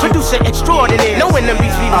like you. Producer extraordinaire, knowing them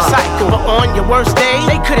beats we recycle. But on your worst day,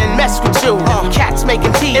 they couldn't mess with you. Cats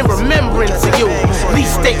making tea in remembrance of you.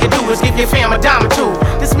 Least they could do is give your fam a dime or two.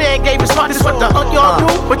 This man gave his heart, this what the y'all do.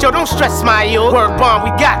 But yo, don't stress my yo. Word bomb, we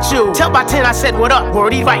got you. Tell by 10 I said what up.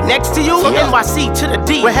 Word E right next to you. From NYC to the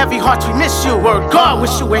D. With heavy hearts we miss you. Word God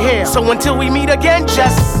wish you were here. So until we meet again,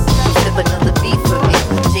 just flip another beat for me.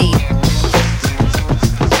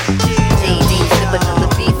 JD, flip another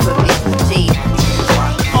beat for me.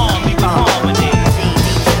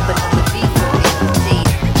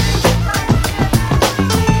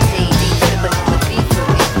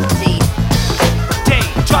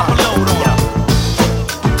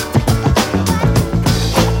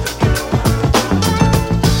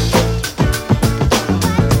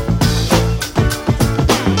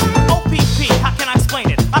 OPP, how can I explain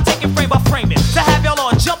it? I take it frame by frame it. To have your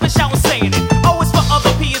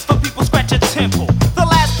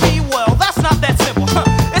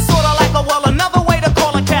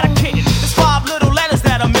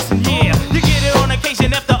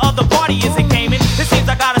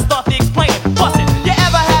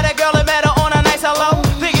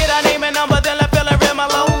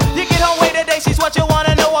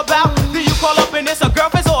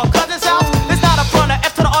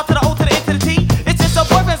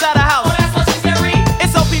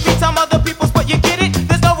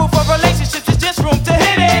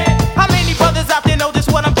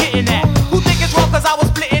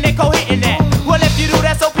hating at? Well, if you do,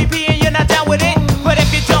 that's OPP and you're not down with it. But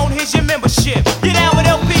if you don't, here's your membership. Get down with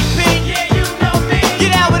OPP. Yeah, you know me.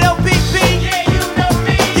 Get down with OPP. Yeah, you know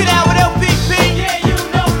me. Get down with OPP. Yeah, you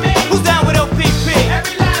know me. Who's down with OPP?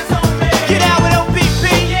 Every line's on me. Get down with OPP.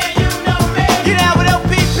 Yeah, you know me. Get down with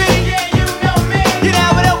OPP. Yeah, you know me. Get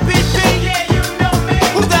down with OPP. Yeah, you know me.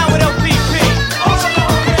 Who's down with OPP?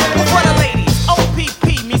 Well, for the ladies, OPP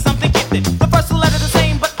means something gifted. The first two letters the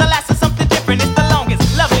same, but the last is something different. It's the longest,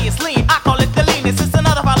 loveliest, lean. I call it the leanest. It's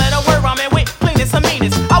another five-letter word rhyming with cleanest and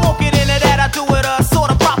meanest. I won't get into that. I do it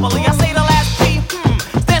sorta properly. I say the last P,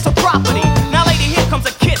 stands for property. Now, lady, here comes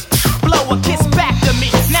a kiss. Blow a kiss back to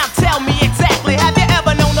me. Now tell me exactly. Have you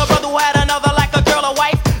ever known a brother who had another like a girl or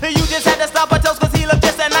wife? And you just had to stop her toes cause he looked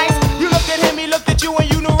just that nice? You looked at him, he looked at you, and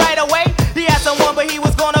you knew right away. He had someone, but he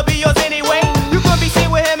was gonna be yours anyway. You couldn't be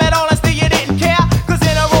seen with him at all and still you didn't care. Cause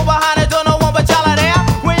in a room behind the door, no one but y'all are there.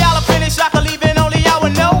 When y'all are finished, y'all can leave and only y'all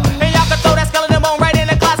would know. And y'all can throw that skeleton bone right in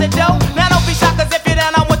the closet door. Now don't be shocked cause if you're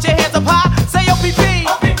down, I want your hands up high. Say OPP.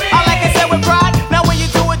 I like it said with pride. Now when you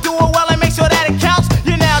do it well and make sure that it counts.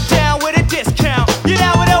 You're now down with a discount. You're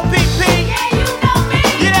down with OPP. Yeah, you know me.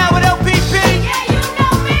 You're down with OPP. Yeah, you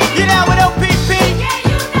know me. You're down with OPP. Yeah,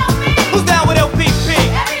 you know me. Who's down with OPP?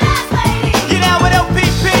 Every last lady. You're down with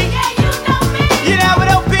OPP. Yeah, you know me. You're down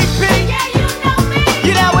with OPP. Yeah, you know me.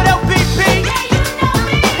 You're down with OPP. Yeah, you know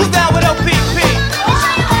me. Who's down with OPP?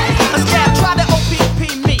 A scab tried to OPP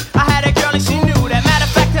me. I had a girl and she knew that. Matter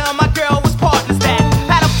of fact, her and my girl was partners that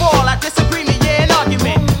had a fall, a disagreement, yeah, an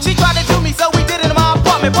argument. She tried to do me, so we did it in my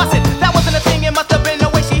apartment. Bust it, that wasn't a thing, it must have been the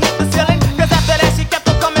way she hit the ceiling. Cause after that, she kept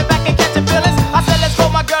on coming back and catching feelings. I said, let's go,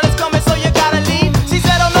 my girl is coming, so you gotta leave. She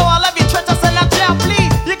said, oh no, I love you, Trench. I said, now, child,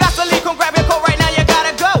 please. You got to leave, come grab your coat right now, you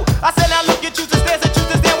gotta go. I said, now look, you choose the stairs and choose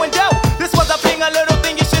this damn window. This was a thing, a little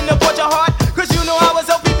thing, you shouldn't have brought your heart. Cause you know I was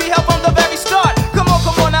OPP help from the very start. Come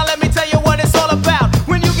on, now let me tell you what it's all about.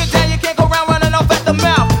 When you get down, you can't go around running off at the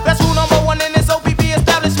mouth. That's rule number one in this OPP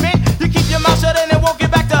establishment. You keep your mouth shut and it won't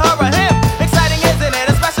get back to her or him. Exciting, isn't it?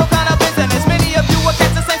 A special kind of business. Many of you will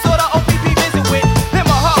catch the same sort of OPP visit with him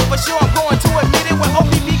or her. For sure, I'm going to admit it. When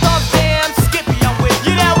OPP comes, damn Skippy, I'm with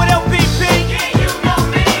you. Down with OPP. Yeah, you know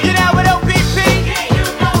me. You down with OPP. Yeah, you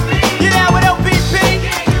know me. You down with OPP.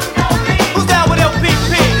 Yeah, you know me. Who's down with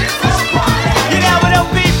OPP? You down with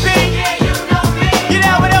OPP. Yeah, you know me. You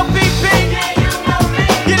down with OPP. Yeah, you know me.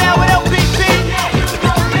 You down with OPP. Yeah, you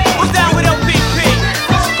know me. Who's down with OPP?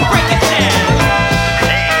 Break it down.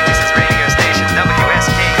 Hey, this is radio station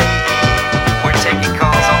WSKE. We're taking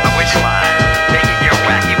calls on the wish line, making your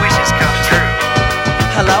wacky wishes come true.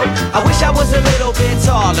 Hello? I wish I was a little bit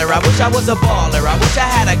taller. I wish I was a baller. I wish I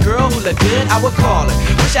had a girl who looked good, I would call her.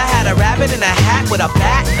 Wish I had a rabbit in a hat with a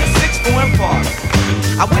bat and a 6'4" parlor.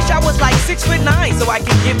 I wish I was like 6'9" so I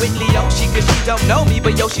could get with Leoshi, cause she don't know me,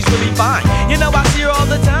 but yo, she's really fine. You know, I see her all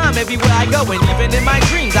the time, everywhere I go, and even in my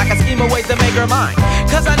dreams, I can scheme a ways to make her mine.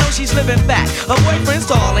 Cause I know she's living fat. Her boyfriend's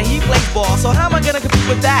tall and he plays ball, so how am I gonna compete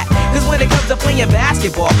with that? Cause when it comes to playing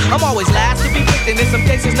basketball, I'm always last to be picked, and in some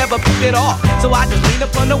cases never picked at all. So I just lean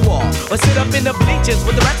up on the wall, or sit up in the bleachers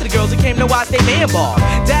with the rest of the girls who came to watch they man ball.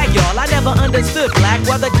 Dag y'all, I never understood black,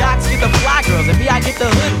 why the jocks get the fly girls, and me I get the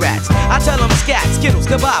hood rats. I tell them scat, skittles,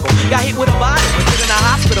 kabobble, got hit with a bottle, and put in a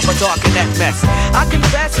hospital for talking that mess. I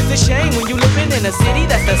confess it's a shame when you living in a city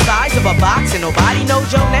that's the size of a box and nobody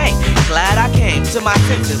knows your name. Glad I came to my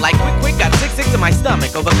senses, like quick, got sick to my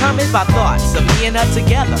stomach, overcome it by thoughts of me and her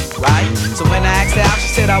together, right? So when I asked her out,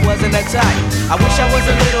 she said I wasn't a type. I wish I was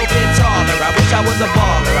a little bit taller, I wish I was a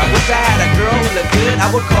baller, I wish I had a girl who looked good, I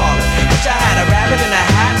would call her. Wish I had a rabbit in a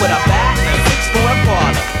hat with a bat and a 6'4"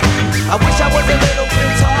 parlor. I wish I was a little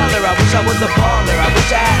bit taller, I wish I was a baller, I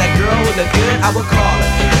wish I had a girl who looked good, I would call her.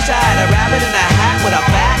 Wish I had a rabbit in a hat with a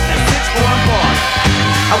bat and a 6'4" parlor.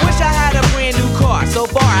 I wish I had a brand new car. So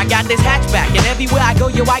far I got this hatchback, and everywhere I go,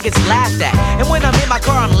 yo, I get laughed at. And when I'm in my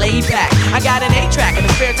car, I'm laid back. I got an 8-track and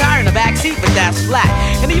a spare tire in the back seat, but that's flat.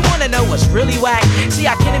 And do you wanna know what's really whack? See,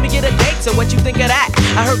 I can't even get a date, so what you think of that?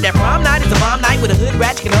 I heard that prom night is a bomb night with a hood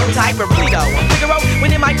rat, you can hold type of burrito. On Figaro,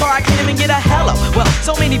 when in my car, I can't even get a hello. Well,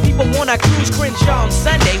 so many people wanna cruise Crenshaw on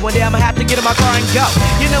Sunday. One day I'ma have to get in my car and go.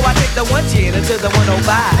 You know, I take the 110 until the 105.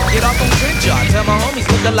 Get off on Crenshaw, tell my homies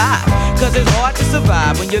look alive. Cause it's hard to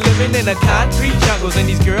survive when you're living in the concrete jungles and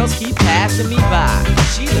these girls keep passing me by.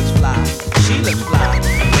 She looks fly, she looks fly.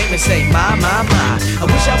 Make me say, my. I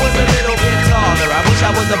wish I was a little bit taller. I wish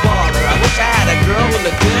I was a baller. I wish I had a girl who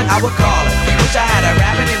looked good, I would call her. Wish I had a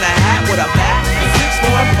rabbit in a hat with a bat and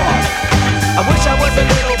 6'4" parlor. I wish I was a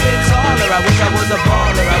little bit taller. I wish I was a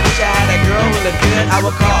baller. I wish I had a girl who looked good, I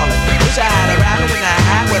would call her. Wish I had a rabbit in a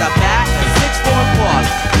hat with a bat and 6'4"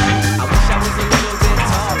 parlor. I wish I was a little bit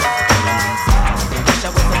taller.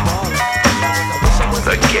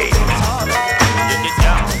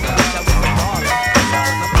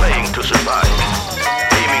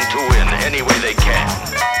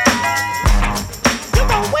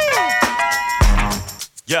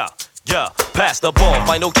 Yeah, pass the ball,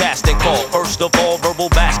 final casting call. First of all, verbal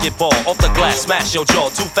basketball. Off the glass, smash your jaw,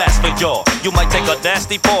 too fast for y'all. You might take a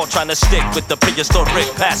nasty fall trying to stick with the prehistoric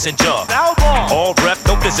passenger. All rep,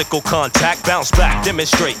 no physical contact. Bounce back,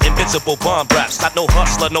 demonstrate invincible bomb raps. Not no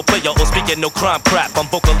hustler, no player, or speaking no crime crap. I'm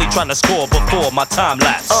vocally trying to score before my time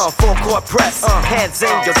lapse. Full court press, hands in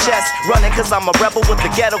your chest. Running cause I'm a rebel with the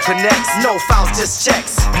ghetto connects. No fouls, just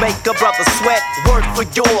checks. Make a brother sweat, work for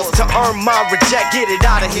yours to earn my reject. Get it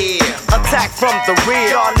out of here. Attack from the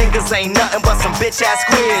rear. Y'all niggas ain't nothing but some bitch ass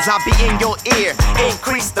queers. I'll be in your ear,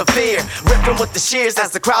 increase the fear. Ripping with the shears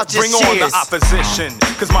as the crowd just cheers. Bring on the opposition,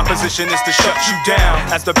 cause my position is to shut you down.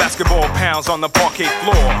 As the basketball pounds on the parquet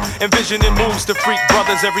floor. Envisioning moves to freak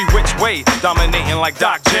brothers every which way. Dominating like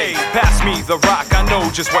Doc J. Pass me the rock, I know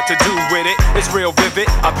just what to do with it. It's real vivid,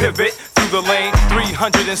 I pivot through the lane.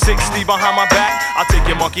 360 behind my back. I'll take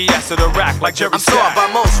your monkey ass to the rack like Jerry Stack. I'm saw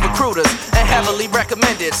by most recruiters and heavily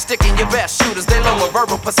recommended. Sticking your best shooters, they lower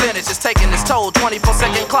verbal percentages, taking its toll.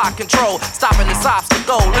 24-second clock control, stopping this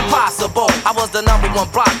obstacle, impossible. I was the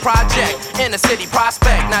 #1 block project in the city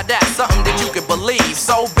prospect. Now that's something that you can believe,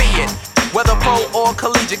 so be it. Whether pro or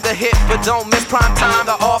collegiate, the hit, but don't miss prime time,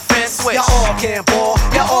 the offense switch. Y'all all can ball,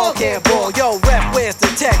 y'all all can ball. Yo, rep, where's the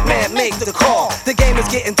tech? Man, make the call. The game is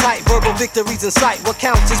getting tight, verbal victories in sight. What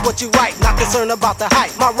counts is what you write, not concerned about the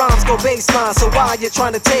hype. My rhymes go baseline, so why you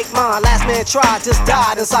trying to take mine? Last man tried, just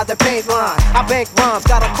died inside the paint line. I bank rhymes,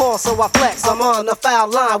 got a call, so I flex. I'm on the foul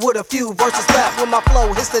line with a few verses left. When my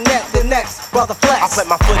flow hits the net, the next brother flex. I set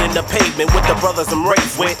my foot in the pavement with the brothers I'm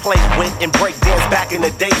raised with. Played with and break dance back in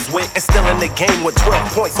the days with. And still in the game with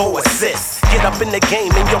 12 points, 4 assists. Get up in the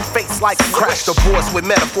game in your face like crash the boards with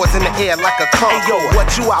metaphors in the air like a car. Hey yo, what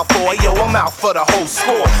you out for? Hey yo, I'm out for the whole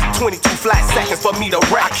score. 22 flat seconds for me to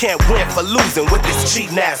rap. I can't win for losing with this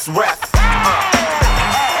cheating ass rap.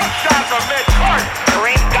 Shots are mid-court.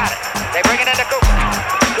 Kareem got it. They bring it into Cooper.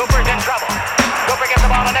 Cooper's in trouble. Cooper gets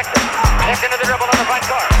the ball to Nixon. Nixon to the dribble on the front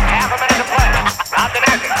court. Half a minute to play. Out to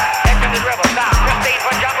Nixon. Nixon to dribble. Stop.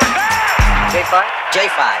 15-foot jumper.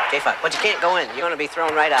 J5, but you can't go in. You're gonna be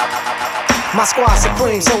thrown right out. My squad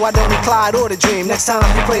supreme, so I don't need Clyde or the Dream. Next time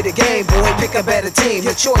you play the game, boy, pick a better team.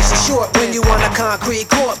 Your choice is short when you on a concrete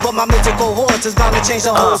court, but my mental cohorts is bound to change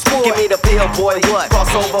the whole sport. Give me the pill, boy, what?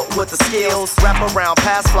 Cross over with the skills. Wrap around,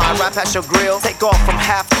 pass, fly, right past your grill. Take off from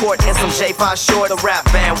half court in some J5 short. The rap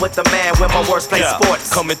band with the man with my worst play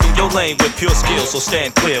sports. Coming through your lane with pure skill, so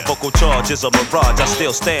stand clear. Vocal charge is a mirage, I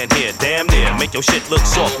still stand here. Damn near, make your shit look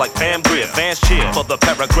soft like Pam Grier. Fans cheer for the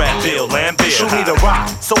paragraph Bill Lambert. Shoot me the rock,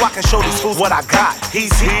 so I can show these fools what I got.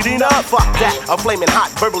 He's heating up, fuck that. I'm flaming hot,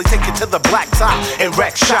 verbally take it to the black top and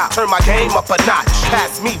wreck shop. Turn my game up a notch,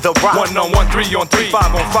 pass me the rock. 1-on-1, 3-on-3,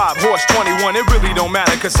 5-on-5, horse 21. It really don't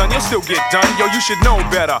matter, cause son, you'll still get done. Yo, you should know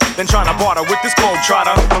better than trying to barter with this globe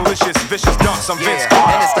trotter. Malicious, vicious dunks, I'm Vince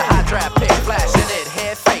Carter. And it's the high draft pick, flashing it,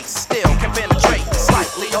 head face. Still can penetrate,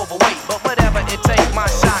 slightly overweight, but whatever it takes, my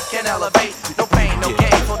shot can elevate. No pain, no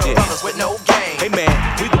gain for the brothers with no game. Hey man,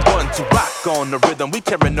 we the ones who rock on the rhythm. We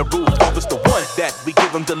tearing the roof off. It's the one that we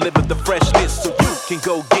give them, deliver the freshness, so you can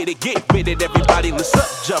go get with it. Everybody, let's up,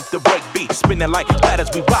 jump the break beat, spinning like ladders.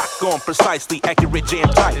 We rock on precisely, accurate, jam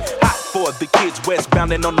tight. Hot for the kids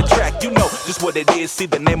westbound and on the track. You know just what it is. See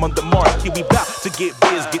the name on the marquee. We bout to get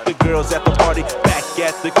biz, get the girls at the party, back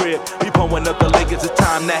at the crib. We pulling up the Lakers. It's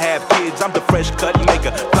time to have kids. I'm the fresh cut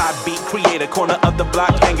maker, fly beat creator, corner of the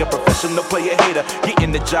block hanger, professional player hater.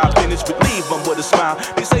 Getting the job finished, we leave them with a smile.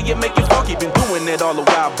 They say you make it funky, been doing it all a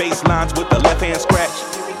while. Bass lines with the left hand scratch.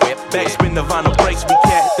 Backspin the vinyl breaks, we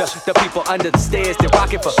catch. The people under the stairs, they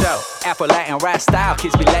rockin' for show. Afro-Latin rap style,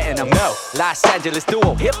 kids be letting them know. Los Angeles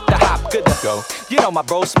duo, hip the hop, good to go. You know my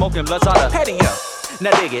bro smoking blunts on the patio.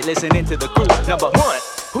 Now dig it, listening to the crew. Number one,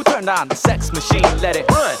 who turned on the sex machine, let it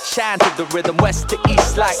run. Shine to the rhythm, west to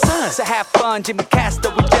east like sun. So have fun, Jimmy Castor,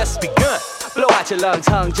 we just begun. Blow out your lungs,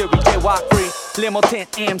 hung jury, jaywalk free. Limo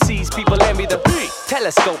tent MCs, people envy the beat.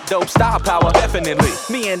 Telescope, dope, star power, definitely.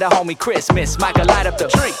 Me and the homie Christmas, Michael light up the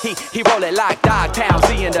tree. He roll it like Dogtown,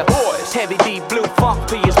 seeing the boys. Heavy D, blue funk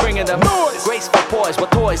P is bringing the noise. Graceful poise with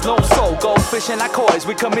toys, no soul, go fishing like coys.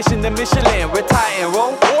 We commission the Michelin, retire and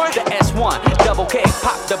roll. The S1, double K,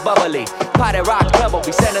 pop the bubbly. Party rock club,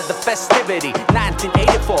 we center the festivity.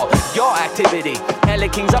 1984, your activity. LA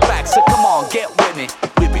Kings are back, so come on, get with me.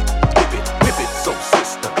 Whip it, whip it, whip it, so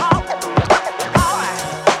sister.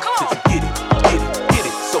 Get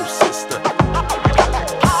it, so sister.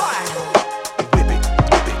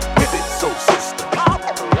 Whip it, so sister.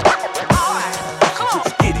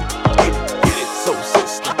 Just get it, so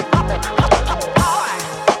sister.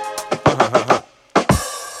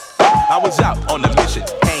 I was out on a mission,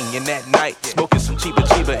 hanging that night, smoking some cheaper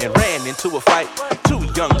to a fight. Two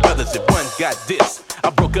young brothers and one got this.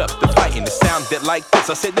 I broke up the fight and it sounded like this.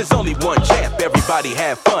 I said there's only one champ, everybody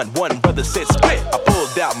have fun. One brother said split, I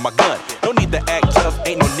pulled out my gun. No need to act tough,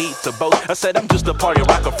 ain't no need to boast. I said I'm just a party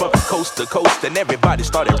rocker from coast to coast. And everybody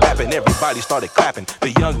started rapping, everybody started clapping.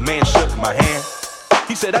 The young man shook my hand.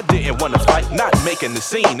 He said I didn't wanna fight, not making the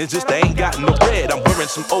scene. It's just I ain't got no bread. I'm wearing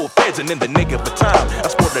some old feds and in the nick of a time I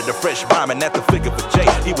sported a fresh rhyme and at the flick of a J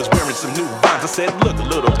he was wearing some new rhymes. I said look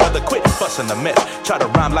little brother, quit fussing the mess. Try to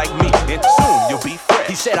rhyme like me and soon you'll be fresh.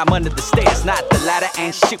 He said I'm under the stairs, not the ladder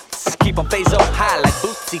and shoots. Keep on phase up high like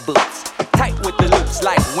bootsy boots. Tight with the loops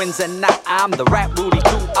like Wednesday night. I'm the rap Rudy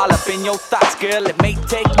Cool, all up in your thoughts. Girl, it may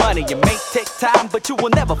take money, it may take time, but you will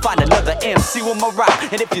never find another MC with my rhyme.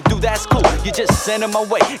 And if you do, that's cool, you just send him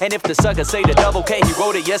away. And if the sucker say the double K, he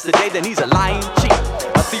wrote it yesterday, then he's a lying cheat.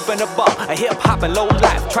 A thief and a bum, a hip-hopping low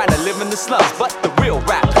life, trying to live in the slums, but the real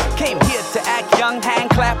rap came here to act young, hand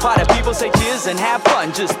clap, party people say cheers and have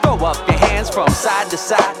fun. Just throw up your hands from side to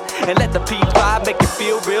side and let the P5 make you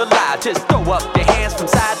feel real live. Just throw up your hands from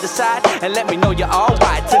side to side and let me know you're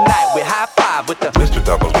alright. Tonight we high five with the Mr.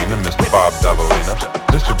 Doubleina, Mr. Bob Doubleina,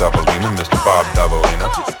 Mr. Doubleina, Mr. Bob Doubleina,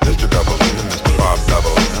 Mr. Doubleina, Mr. Bob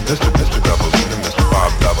Doubleina, Mr. Doubleina, Mr.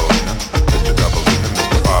 Bob Doubleina, Mr. Doubleina,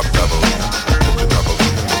 Mr. Bob Doubleina, Mr.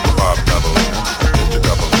 Doubleina, Mr. Bob Doubleina, Mr.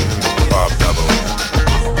 Doubleina, Mr. Bob Doubleina.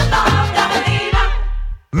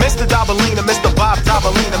 Mr. Doubleina, Mr. Bob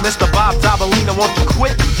Doubleina, Mr. Bob Doubleina, won't you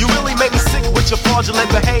quit? You really make me sick with your fraudulent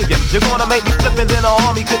behavior. You're gonna make me flip and then the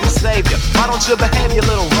army couldn't save you. Why don't you behave, you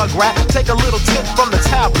little rugrat? Take a little tip from the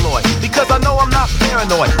tabloid, because I know I'm not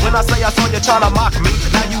paranoid. When I say I saw you trying to mock me,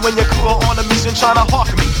 now you and your crew are on a mission trying to hawk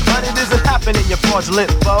me. But it isn't happening, you fraudulent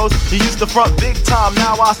foes. You used to front big time,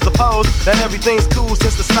 now I suppose that everything's cool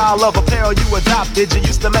since the style of apparel you adopted. You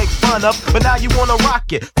used to make fun of, but now you wanna rock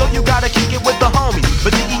it. So you gotta kick it with the homies.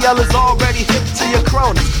 But DEL is already hip to your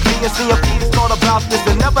cronies. Me and CMP's thought about this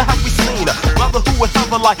and never have we seen a brother who would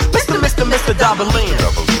hover like Mr. Doubleina.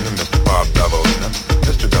 Mr. Bob Doubleina,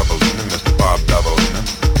 Mr. Doubleina, Mr. Bob Doubleina,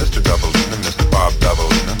 Mr. Doubleina, Mr. Bob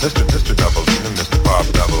Doubleina, Mr. Doubleina, Mr. Bob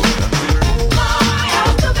Doubleina.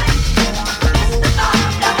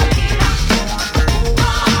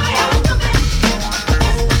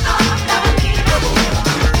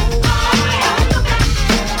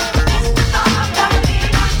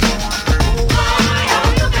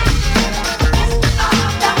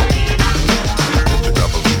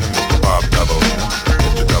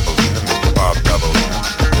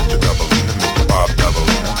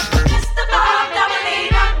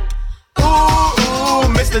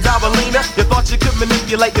 Mr. Doubleina, you thought you could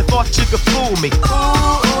manipulate, you thought you could fool me.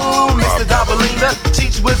 Ooh, Mr. Doubleina,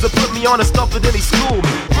 teach wizard put me on a stuff and then he schooled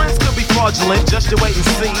me. Friends could be fraudulent, just you wait and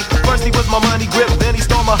see. First he was my money grip, then he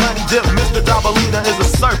stole my honey dip. Mr. Doubleina is a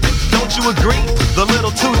serpent, don't you agree? The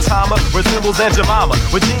little two-timer resembles Aunt Jemima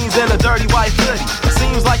with jeans and a dirty white hoodie.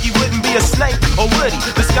 Seems like he wouldn't be a snake, or would he?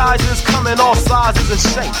 Disguises come in all sizes and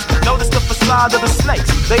shapes. Notice the facade of the snakes,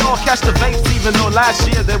 they all catch the vapes, even though last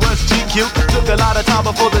year there was GQ. Took a lot of time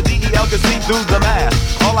before the DEL could see through the mask.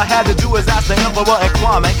 All I had to do is ask the Emperor and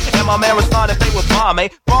Kwame, and my man responded they were bomb.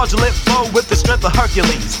 Fraudulent flow with the strength of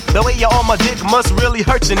Hercules. The way you're on my dick must really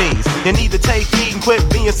hurt your knees. You need to take heed and quit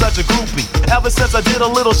being such a groupie. Ever since I did a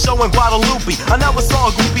little show in Guadalupe, I never saw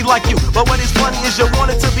a groupie like you. But what is funny is you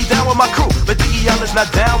wanted to be down with my crew, but DEL is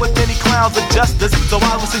not down with any clowns of justice. So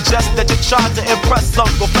I would suggest that you try to impress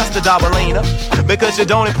Uncle Fester Doubleina, because you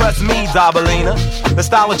don't impress me, Doubleina. The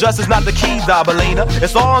style of dress is not the key, Doubleina.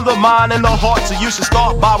 It's all in the mind and the heart, so you should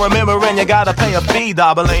start by remembering you gotta pay a fee,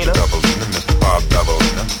 Doubleina. Mr. Doubleina, Mr. Bob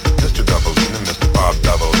Doubleina, Mr. Doubleina, Mr. Bob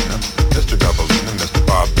Doubleina, Mr. Doubleina, Mr.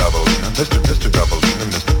 Bob Doubleina, Mr. Doubleina,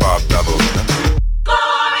 Mr. Bob Doubleina.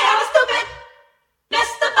 Glory, hella stupid,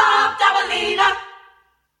 Mr. Bob Doubleina.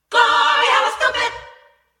 Glory, hella stupid,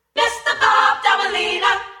 Mr. Bob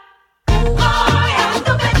Doubleina. Glory, hella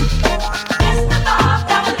stupid, Mr. Bob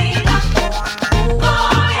Doubleina.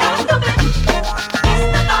 Glory, hella stupid,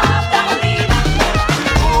 Mr. Bob Doubleina.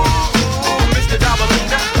 Ooh, Mr.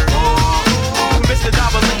 Doubleina. Ooh, Mr.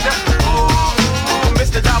 Doubleina. Ooh,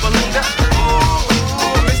 Mr. Doubleina. Ooh,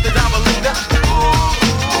 Mr. Doubleina. Ooh.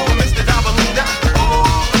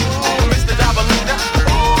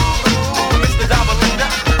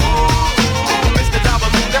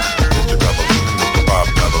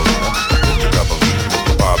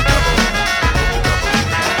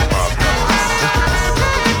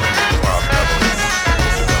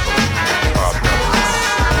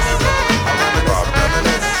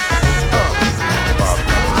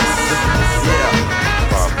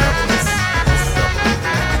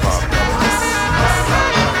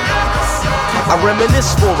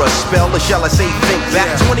 Reminisce for a spell, or shall I say think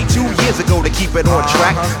back 22 years ago to keep it on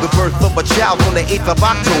track. The birth of a child on the 8th of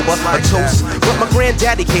October, a toast, but my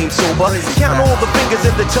granddaddy came sober. Count all the fingers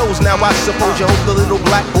and the toes, now I suppose you hope the little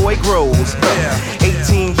black boy grows.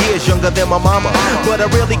 18 years younger than my mama, but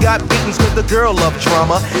I really got beatings cause the girl loved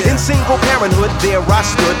drama. In single parenthood, there I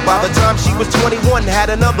stood. By the time she was 21,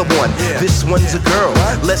 had another one. This one's a girl,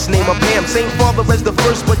 let's name her Pam. Same father as the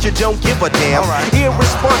first, but you don't give a damn.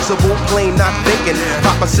 Irresponsible, plain not thinking.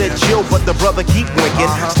 Papa said chill, but the brother keep winking.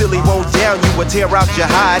 Still he won't down you or tear out your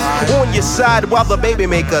hide. On your side while the baby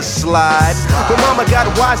make a slide. But mama got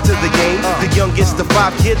wise to the game. The youngest of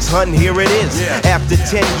 5 kids, hun, here it is. After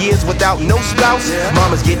 10 years without no spouse,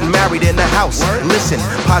 mama's getting married in the house. Listen,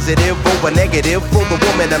 positive over negative for the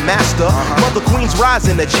woman a master. Mother Queen's rise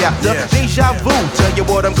in the chapter. Deja vu, tell you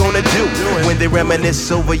what I'm gonna do when they reminisce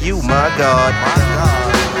over you, my God.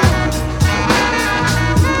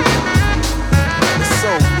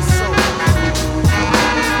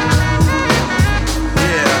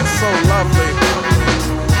 So lovely.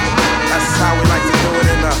 That's how we like to do it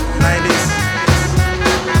in the 90s.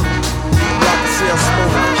 Rock seal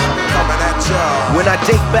smooth, coming at y'all. When I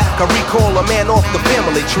date back, I recall a man off the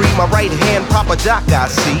family tree. My right hand, Papa Doc, I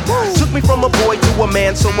see. Took me from a boy to a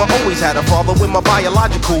man, so I always had a father. When my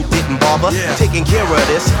biological didn't bother taking care of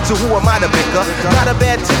this, so who am I to pick up? Not a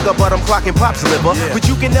bad ticker, but I'm clocking Pop's liver. But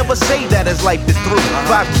you can never say that as life is through.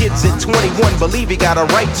 5 kids at 21, believe he got a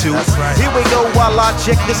right to. Here we go while I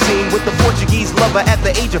check the scene with the Portuguese lover at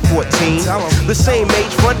the age of 14. The same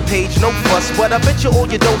age, front page, no fuss, but I bet you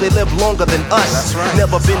all you know they live longer than us.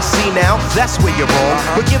 Never been seen now, that's where you're wrong.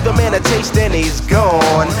 But give the man a taste and he's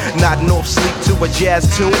gone. Nodding off sleep to a jazz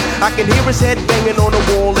tune. I can hear his head banging on the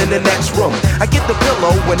wall in the next room. I get the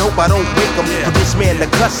pillow and hope I don't wake him. For this man to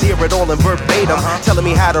cuss, hear it all in verbatim. Telling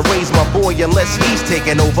me how to raise my boy unless he's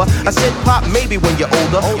taking over. I said, Pop, maybe when you're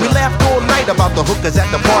older. We laughed all night about the hookers at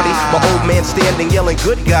the party. My old man standing yelling,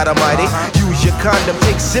 good God Almighty. Use your condom,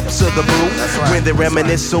 take sips of the brew. When they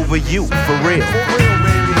reminisce over you, for real.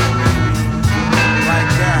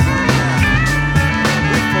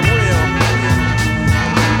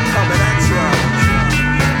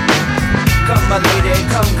 Come my lady,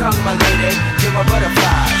 come my lady, you're my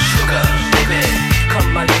butterfly, sugar, baby.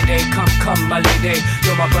 Come my lady, come my lady,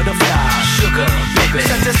 you're my butterfly, sugar, baby.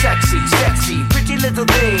 Such a sexy, pretty little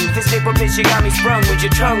thing. This paper bitch, you got me sprung with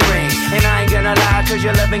your tongue ring. And I ain't gonna lie, cause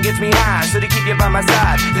your loving gets me high. So to keep you by my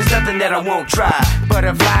side, there's nothing that I won't try.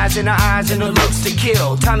 Butterflies in her eyes and her looks to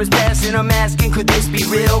kill. Time is passing, I'm asking, could this be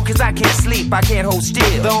real? Cause I can't sleep, I can't hold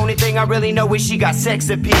still. The only thing I really know is she got sex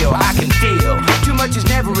appeal. I can feel, too much is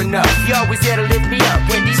never enough. You always there to lift me up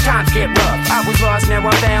when these times get rough. I was lost, now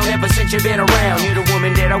I'm found, ever since you've been around. You're the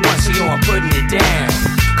woman that I want, so yo, I'm putting it down.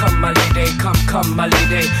 Come my lady, come my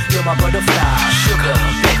lady, you're my butterfly, sugar,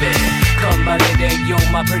 baby. Come my lady, you're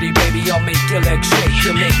my pretty baby, I'll make your legs shake,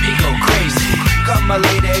 you make me go crazy. Come my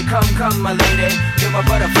lady, come my lady, you're my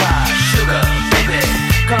butterfly, sugar, baby.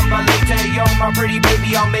 Come my lady, you're my pretty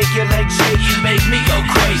baby, I'll make your legs shake, you make me go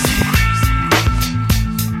crazy.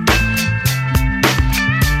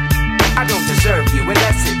 I don't deserve you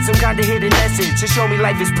unless it's some kind of hidden message to show me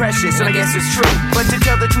life is precious, and I guess it's true. But to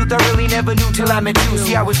tell the truth, I really never knew till I met you.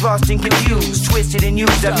 See, I was lost and confused, twisted and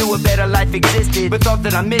used. I knew a better life existed, but thought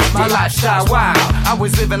that I missed my lifestyle. Wow, I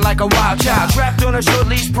was living like a wild child, trapped on a short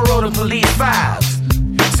leash, parole to police files.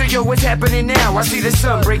 So yo, what's happening now? I see the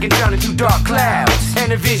sun breaking down into dark clouds,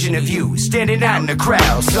 and a vision of you standing out in the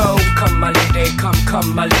crowd. So come my lady, come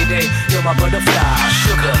my lady, you're my butterfly,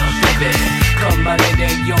 sugar, baby. Come my lady,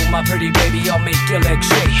 you're my pretty baby, I'll make your legs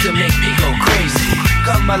shake, you make me go crazy.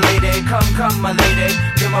 Come my lady, come my lady,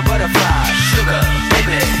 you're my butterfly, sugar,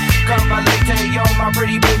 baby. Come my lady, you're my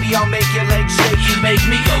pretty baby, I'll make your legs shake, you make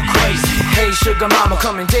me go crazy. Hey sugar mama,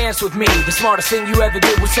 come and dance with me. The smartest thing you ever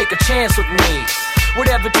did was take a chance with me.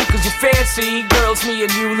 Whatever tickles your fancy, girls, me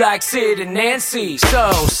and you like Sid and Nancy.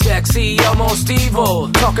 So sexy, almost evil,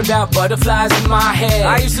 talking about butterflies in my head.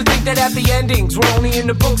 I used to think that happy endings were only in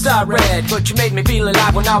the books I read, but you made me feel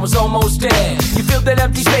alive when I was almost dead. You filled that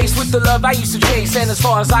empty space with the love I used to chase, and as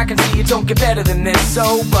far as I can see, it don't get better than this.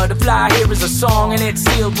 So butterfly, here is a song, and it's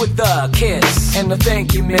sealed with a kiss and a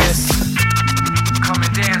thank you, miss. Come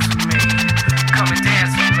and dance with me, come and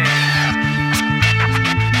dance with me,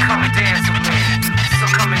 come and dance with me.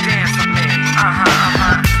 Come and dance with me,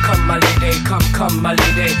 Come my lady, come my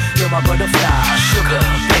lady, you're my butterfly, sugar,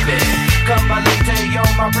 baby. Come my lady,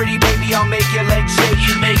 you're my pretty baby, I'll make your legs shake,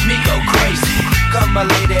 you make me go crazy. Come my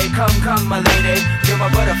lady, come my lady, you're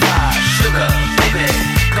my butterfly, sugar, baby.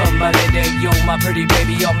 Come my lady, you're my pretty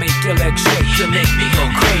baby, I'll make your legs shake. You make me go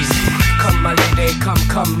crazy. Come my lady,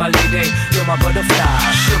 come my lady, you're my butterfly,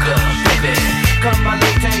 sugar baby. Come my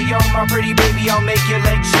lady, you're my pretty baby, I'll make your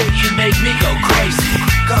legs shake. You make me go crazy.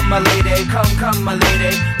 Come my lady, come my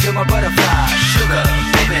lady, you're my butterfly, sugar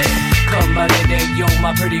baby. Come my lady, you're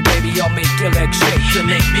my pretty baby, I'll make your legs shake. You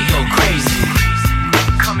make me go crazy.